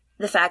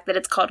the fact that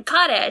it's called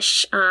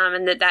Kaddish,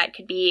 and that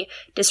could be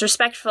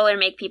disrespectful or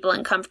make people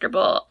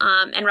uncomfortable.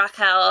 And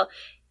Rachel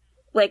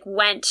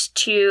went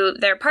to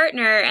their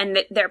partner,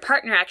 and their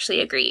partner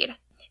actually agreed.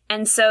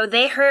 And so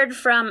they heard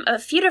from a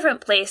few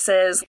different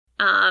places.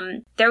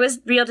 There was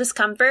real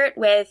discomfort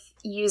with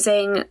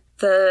using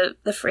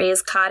the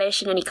phrase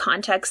Kaddish in any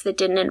context that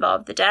didn't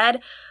involve the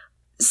dead.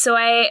 So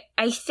I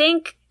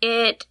think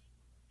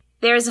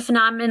there's a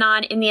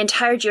phenomenon in the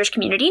entire Jewish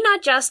community,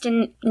 not just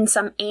in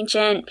some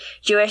ancient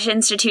Jewish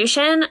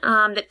institution,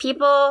 that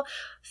people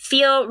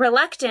feel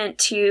reluctant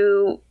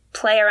to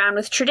play around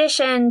with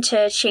tradition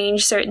to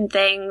change certain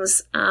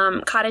things.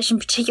 Kaddish in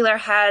particular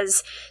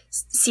has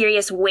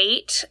serious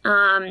weight.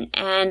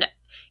 And,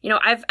 you know,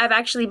 I've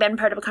actually been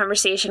part of a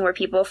conversation where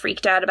people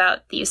freaked out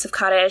about the use of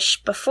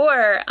Kaddish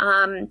before.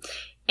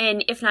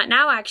 And If Not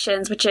Now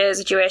Actions, which is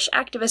a Jewish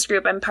activist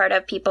group I'm part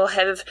of, people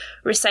have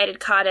recited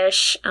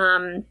Kaddish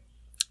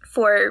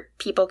for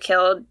people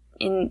killed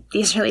in the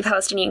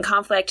Israeli-Palestinian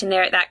conflict, and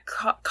that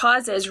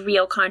causes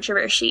real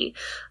controversy.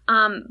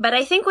 But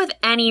I think with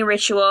any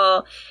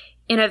ritual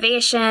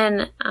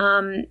innovation,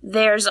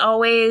 there's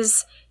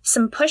always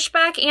some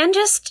pushback and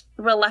just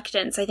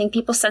reluctance. I think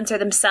people censor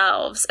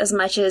themselves as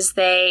much as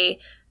they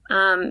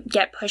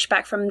get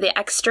pushback from the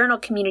external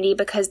community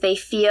because they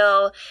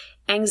feel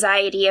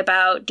anxiety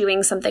about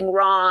doing something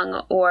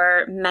wrong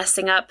or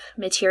messing up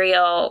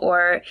material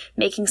or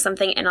making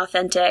something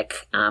inauthentic,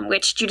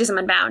 which Judaism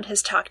Unbound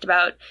has talked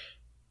about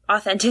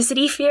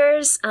authenticity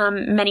fears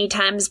many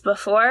times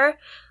before.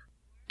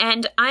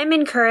 And I'm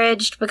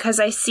encouraged because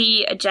I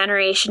see a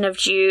generation of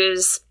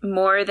Jews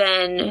more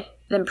than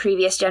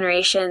previous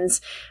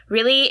generations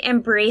really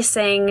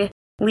embracing,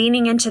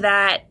 leaning into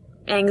that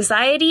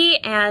anxiety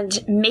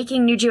and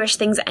making new Jewish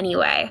things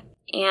anyway.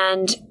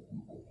 And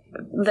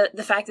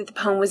the fact that the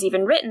poem was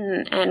even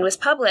written and was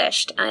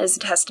published is a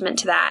testament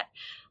to that.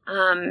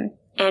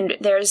 And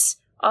there's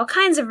all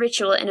kinds of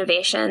ritual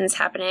innovations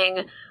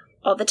happening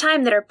all the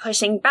time that are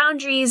pushing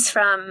boundaries,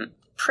 from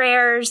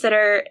prayers that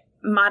are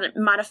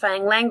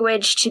modifying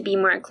language to be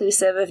more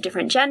inclusive of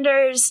different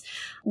genders,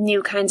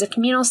 new kinds of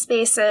communal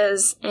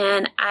spaces,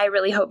 and I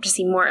really hope to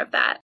see more of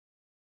that.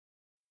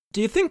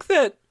 Do you think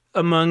that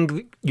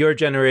among your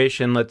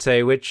generation, let's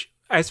say, which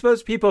I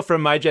suppose people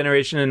from my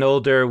generation and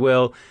older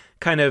will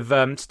kind of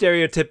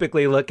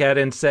stereotypically look at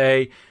and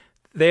say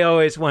they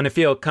always want to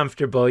feel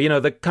comfortable. You know,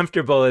 the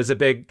comfortable is a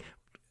big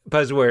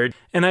buzzword.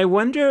 And I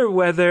wonder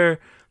whether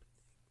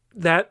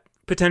that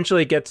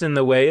potentially gets in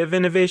the way of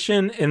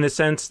innovation, in the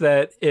sense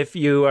that if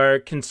you are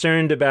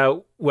concerned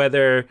about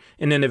whether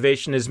an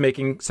innovation is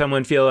making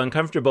someone feel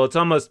uncomfortable, it's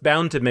almost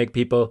bound to make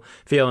people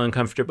feel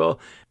uncomfortable.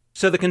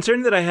 So the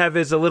concern that I have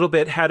is a little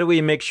bit, how do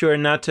we make sure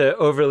not to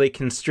overly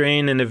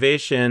constrain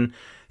innovation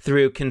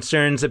through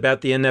concerns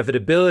about the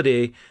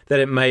inevitability that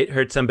it might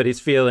hurt somebody's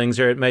feelings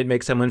or it might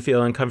make someone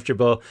feel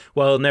uncomfortable,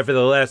 while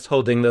nevertheless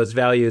holding those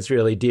values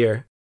really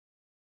dear?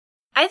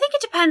 I think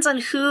it depends on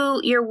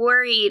who you're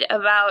worried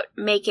about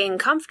making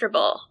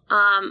comfortable.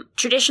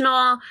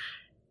 Traditional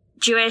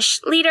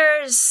Jewish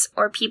leaders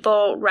or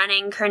people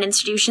running current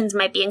institutions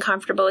might be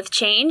uncomfortable with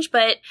change,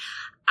 but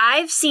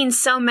I've seen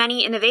so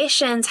many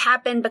innovations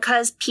happen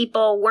because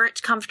people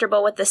weren't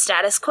comfortable with the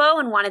status quo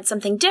and wanted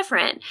something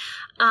different.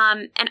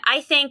 And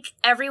I think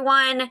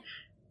everyone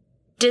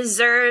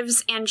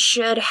deserves and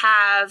should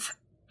have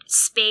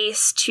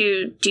space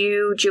to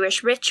do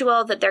Jewish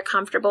ritual that they're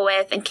comfortable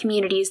with, and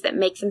communities that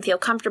make them feel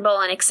comfortable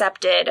and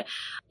accepted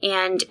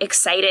and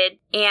excited.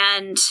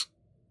 And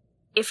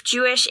if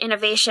Jewish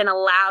innovation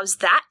allows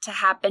that to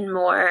happen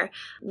more,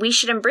 we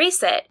should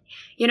embrace it.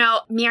 You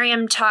know,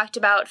 Miriam talked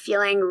about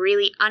feeling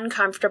really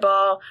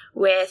uncomfortable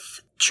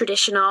with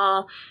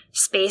traditional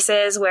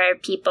spaces where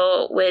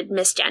people would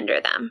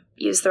misgender them,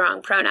 use the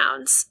wrong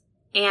pronouns.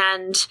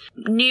 And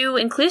new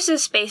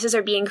inclusive spaces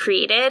are being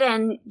created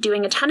and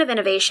doing a ton of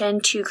innovation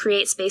to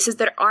create spaces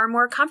that are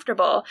more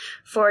comfortable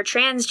for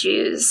trans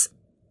Jews.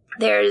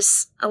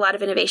 There's a lot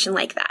of innovation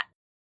like that.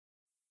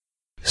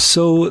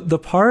 So the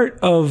part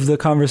of the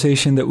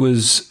conversation that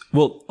was,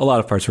 well, a lot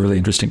of parts were really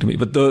interesting to me,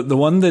 but the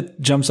one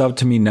that jumps out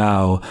to me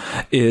now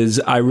is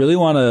I really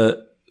want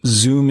to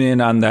zoom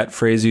in on that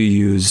phrase you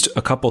used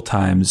a couple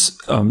times.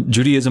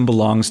 Judaism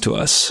belongs to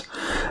us.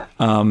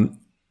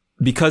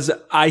 Because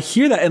I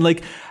hear that, and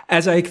like,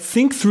 as I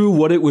think through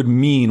what it would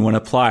mean when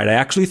applied, I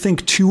actually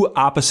think two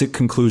opposite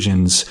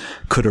conclusions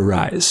could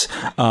arise,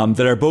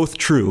 that are both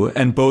true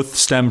and both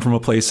stem from a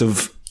place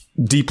of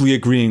deeply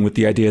agreeing with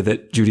the idea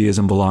that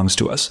Judaism belongs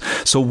to us.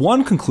 So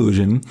one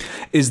conclusion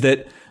is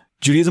that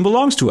Judaism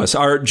belongs to us.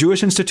 Our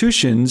Jewish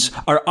institutions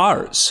are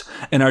ours,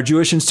 and our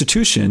Jewish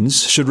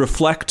institutions should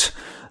reflect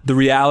the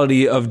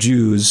reality of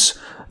Jews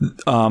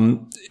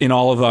in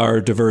all of our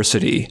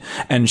diversity,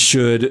 and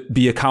should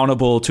be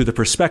accountable to the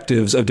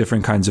perspectives of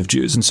different kinds of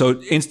Jews. And so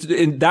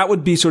that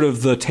would be sort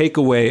of the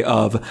takeaway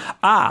of,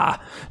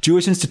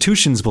 Jewish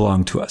institutions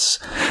belong to us.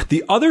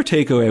 The other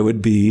takeaway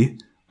would be,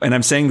 and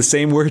I'm saying the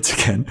same words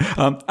again,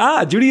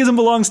 Judaism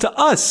belongs to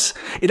us.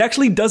 It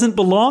actually doesn't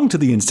belong to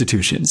the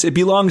institutions. It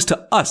belongs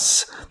to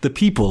us, the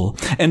people.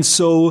 And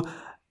so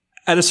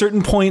at a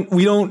certain point,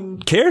 we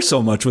don't care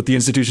so much what the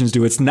institutions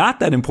do. It's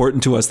not that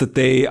important to us that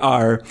they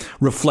are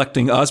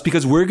reflecting us,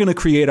 because we're going to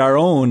create our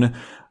own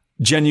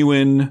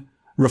genuine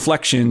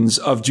reflections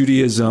of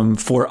Judaism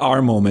for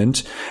our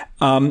moment,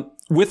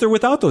 with or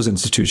without those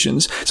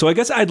institutions. So I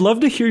guess I'd love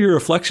to hear your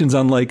reflections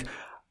on, like,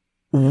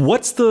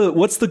 what's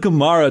the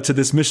Gemara to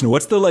this mission?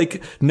 What's the,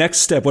 like, next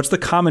step? What's the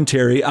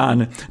commentary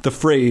on the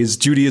phrase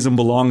Judaism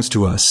belongs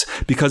to us?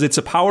 Because it's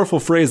a powerful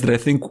phrase that I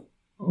think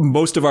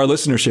most of our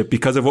listenership,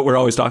 because of what we're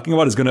always talking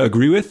about, is going to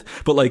agree with.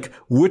 But like,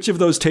 which of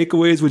those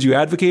takeaways would you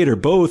advocate, or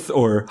both,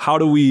 or how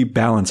do we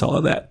balance all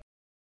of that?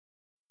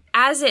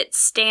 As it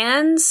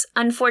stands,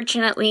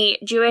 unfortunately,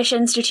 Jewish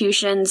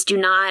institutions do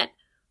not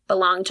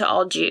belong to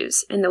all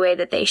Jews in the way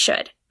that they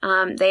should.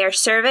 They are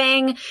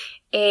serving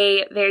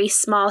a very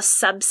small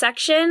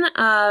subsection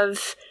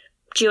of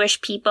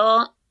Jewish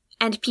people,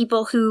 and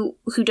people who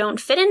don't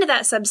fit into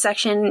that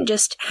subsection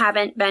just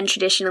haven't been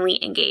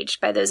traditionally engaged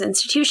by those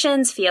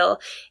institutions, feel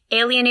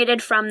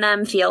alienated from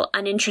them, feel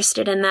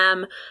uninterested in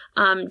them,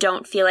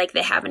 don't feel like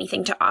they have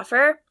anything to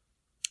offer.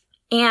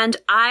 And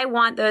I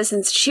want those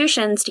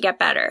institutions to get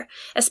better,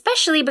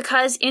 especially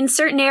because in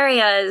certain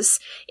areas,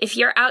 if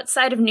you're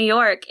outside of New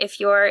York, if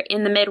you're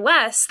in the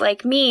Midwest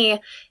like me,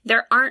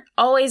 there aren't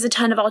always a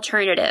ton of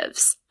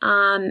alternatives.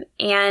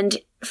 And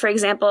for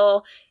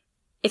example,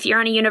 if you're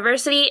on a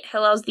university,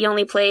 Hillel's the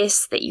only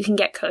place that you can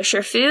get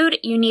kosher food.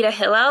 You need a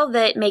Hillel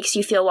that makes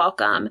you feel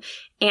welcome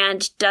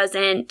and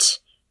doesn't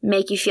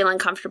make you feel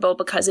uncomfortable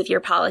because of your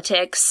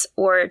politics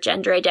or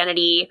gender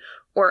identity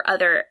or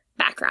other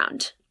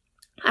background.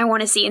 I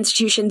want to see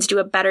institutions do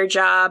a better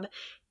job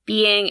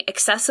being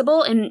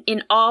accessible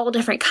in all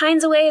different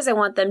kinds of ways. I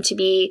want them to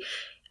be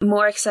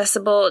more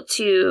accessible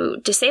to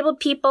disabled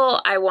people.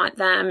 I want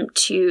them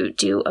to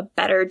do a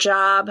better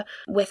job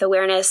with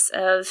awareness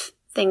of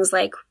things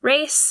like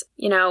race.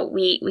 You know,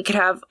 we could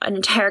have an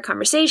entire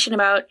conversation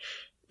about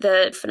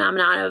the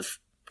phenomenon of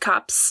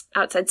cops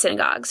outside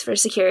synagogues for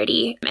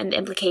security and the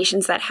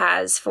implications that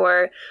has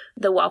for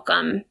the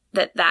welcome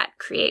that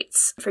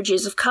creates for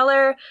Jews of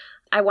color.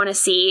 I want to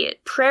see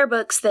prayer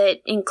books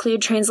that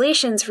include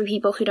translations for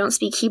people who don't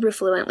speak Hebrew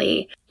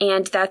fluently.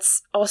 And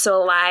that's also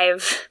a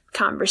live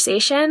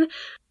conversation.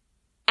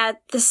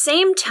 At the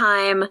same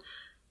time,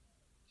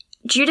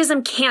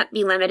 Judaism can't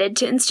be limited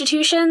to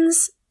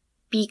institutions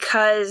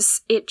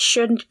because it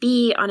shouldn't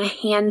be on a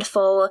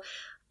handful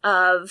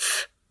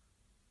of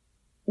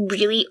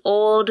really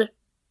old,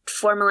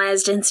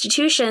 formalized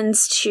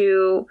institutions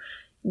to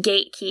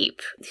gatekeep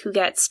who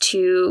gets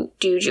to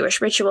do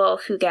Jewish ritual,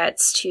 who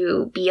gets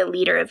to be a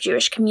leader of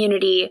Jewish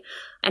community,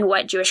 and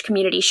what Jewish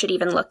community should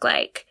even look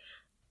like.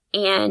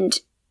 And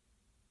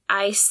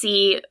I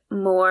see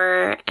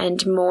more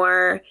and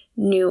more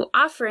new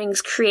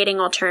offerings creating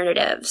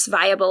alternatives,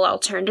 viable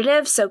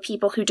alternatives, so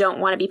people who don't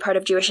want to be part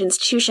of Jewish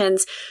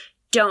institutions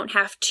don't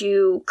have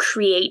to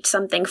create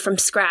something from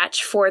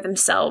scratch for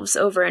themselves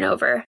over and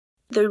over.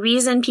 The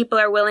reason people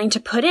are willing to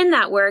put in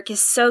that work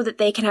is so that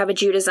they can have a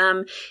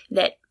Judaism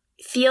that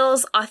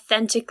feels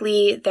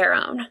authentically their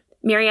own.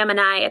 Miriam and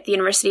I at the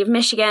University of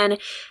Michigan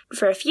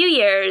for a few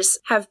years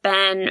have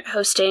been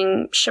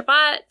hosting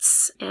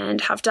Shabbats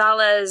and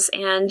Havdalahs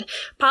and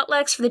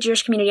potlucks for the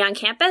Jewish community on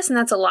campus, and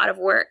that's a lot of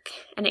work,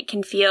 and it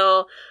can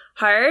feel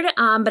hard.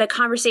 But a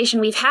conversation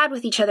we've had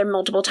with each other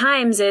multiple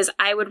times is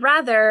I would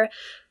rather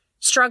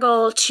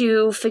struggle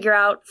to figure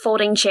out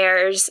folding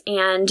chairs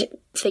and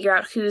figure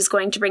out who's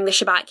going to bring the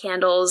Shabbat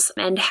candles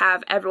and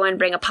have everyone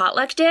bring a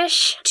potluck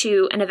dish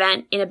to an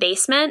event in a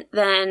basement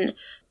than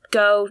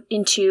go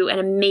into an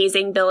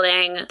amazing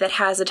building that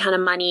has a ton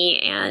of money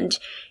and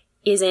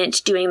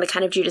isn't doing the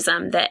kind of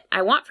Judaism that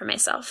I want for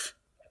myself.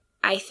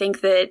 I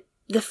think that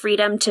the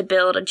freedom to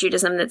build a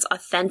Judaism that's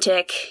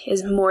authentic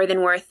is more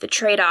than worth the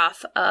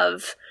trade-off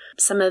of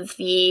some of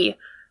the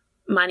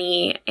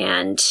money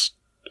and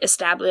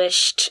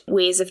established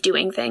ways of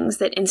doing things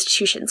that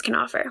institutions can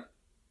offer.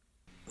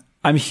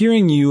 I'm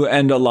hearing you,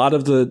 and a lot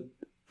of the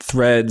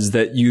threads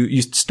that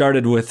you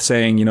started with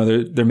saying, you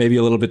know, they're maybe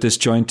a little bit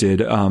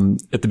disjointed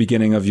at the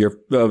beginning of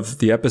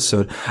the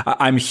episode.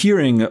 I'm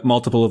hearing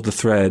multiple of the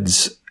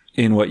threads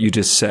in what you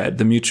just said.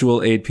 The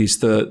mutual aid piece,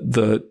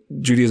 the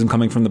Judaism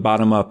coming from the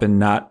bottom up and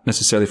not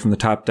necessarily from the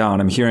top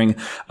down. I'm hearing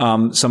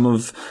some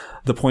of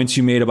the points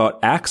you made about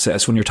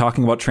access when you're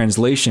talking about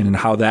translation and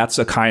how that's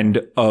a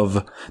kind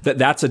of,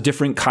 that's a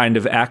different kind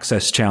of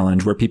access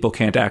challenge where people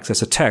can't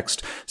access a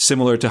text,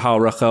 similar to how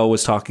Rachel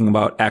was talking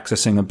about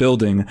accessing a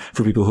building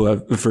for people who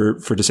have,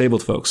 for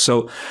disabled folks.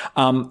 So,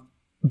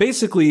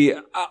 basically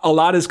a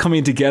lot is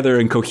coming together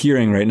and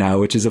cohering right now,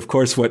 which is of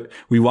course what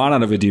we want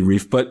out of a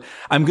debrief, but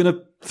I'm going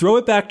to throw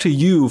it back to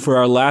you for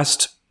our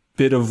last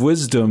bit of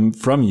wisdom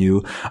from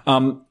you.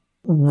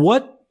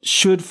 What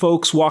should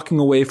folks walking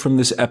away from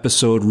this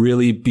episode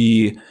really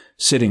be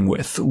sitting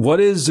with?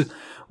 What is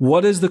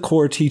the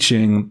core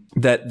teaching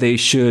that they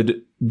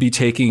should be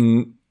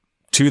taking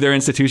to their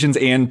institutions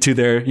and to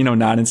their,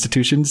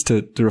 non-institutions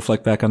to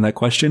reflect back on that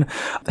question?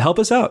 Help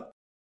us out.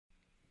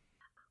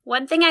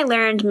 One thing I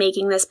learned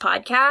making this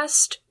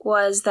podcast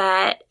was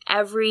that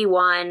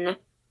everyone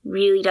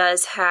really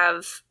does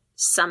have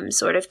some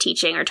sort of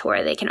teaching or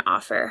Torah they can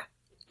offer.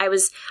 I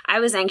was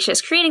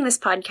anxious creating this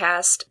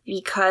podcast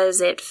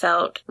because it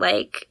felt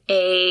like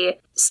a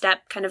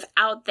step kind of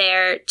out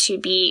there to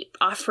be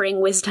offering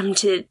wisdom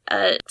to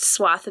a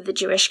swath of the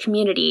Jewish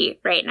community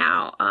right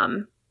now.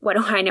 What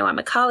do I know? I'm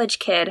a college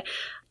kid,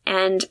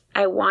 and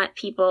I want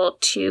people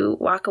to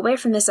walk away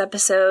from this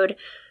episode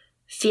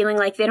feeling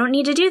like they don't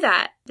need to do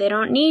that. They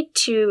don't need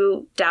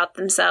to doubt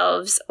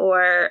themselves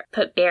or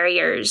put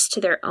barriers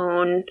to their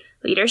own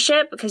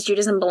leadership, because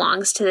Judaism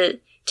belongs to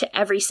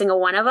every single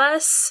one of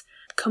us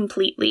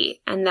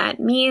completely. And that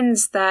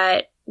means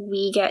that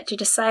we get to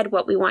decide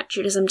what we want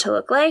Judaism to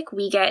look like.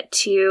 We get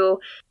to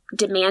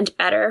demand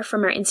better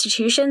from our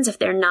institutions if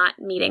they're not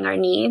meeting our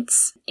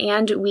needs.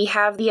 And we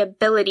have the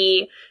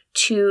ability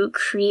to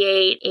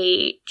create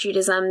a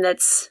Judaism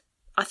that's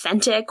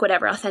authentic,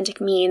 whatever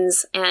authentic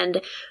means,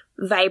 and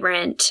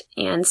vibrant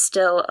and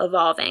still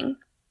evolving.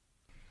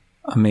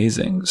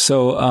 Amazing.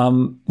 So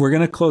we're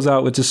going to close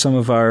out with just some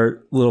of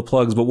our little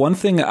plugs. But one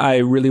thing I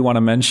really want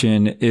to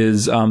mention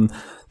is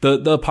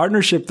the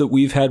partnership that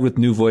we've had with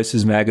New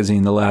Voices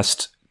magazine the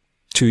last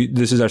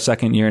this is our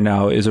second year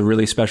now, is a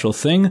really special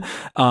thing.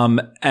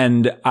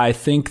 And I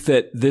think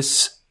that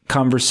this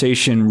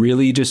conversation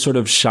really just sort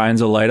of shines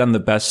a light on the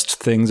best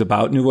things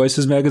about New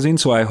Voices magazine.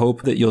 So I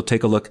hope that you'll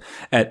take a look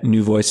at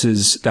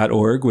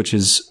newvoices.org, which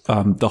is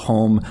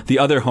the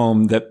other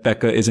home that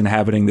Becca is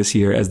inhabiting this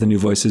year as the New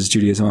Voices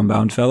Judaism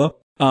Unbound Fellow.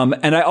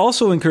 And I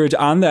also encourage,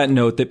 on that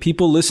note, that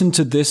people listen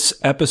to this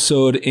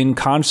episode in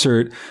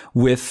concert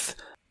with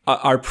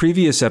our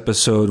previous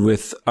episode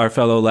with our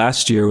fellow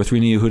last year, with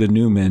Rina Yehuda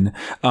Newman,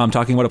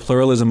 talking about a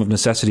pluralism of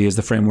necessity as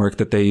the framework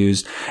that they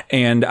used.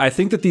 And I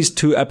think that these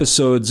two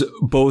episodes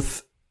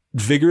both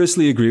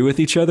vigorously agree with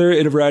each other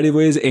in a variety of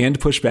ways and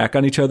push back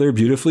on each other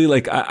beautifully.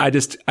 Like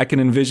I can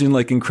envision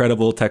like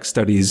incredible text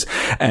studies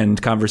and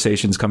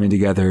conversations coming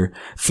together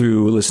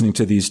through listening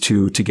to these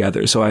two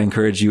together. So I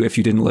encourage you, if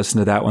you didn't listen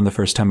to that one the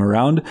first time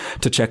around,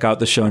 to check out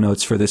the show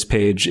notes for this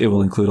page. It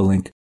will include a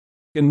link.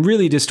 And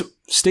really just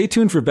stay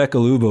tuned for Becca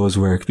Lubo's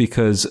work,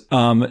 because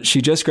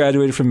she just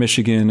graduated from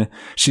Michigan.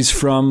 She's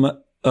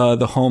from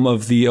the home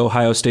of the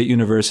Ohio State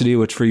University,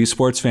 which for you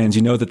sports fans,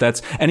 you know that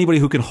that's anybody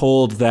who can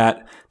hold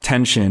that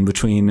tension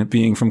between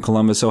being from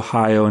Columbus,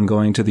 Ohio and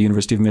going to the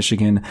University of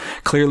Michigan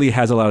clearly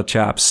has a lot of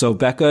chops. So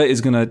Becca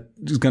is going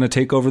to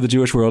take over the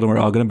Jewish world, and we're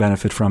all going to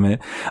benefit from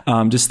it.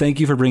 Just thank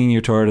you for bringing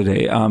your Torah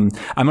today. I'm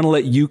going to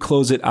let you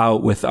close it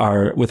out with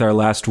our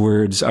last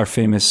words, our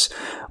famous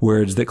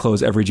words that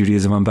close every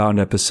Judaism Unbound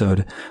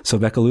episode. So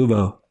Becca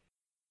Lubo.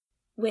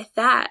 With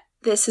that,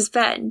 this has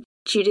been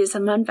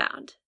Judaism Unbound.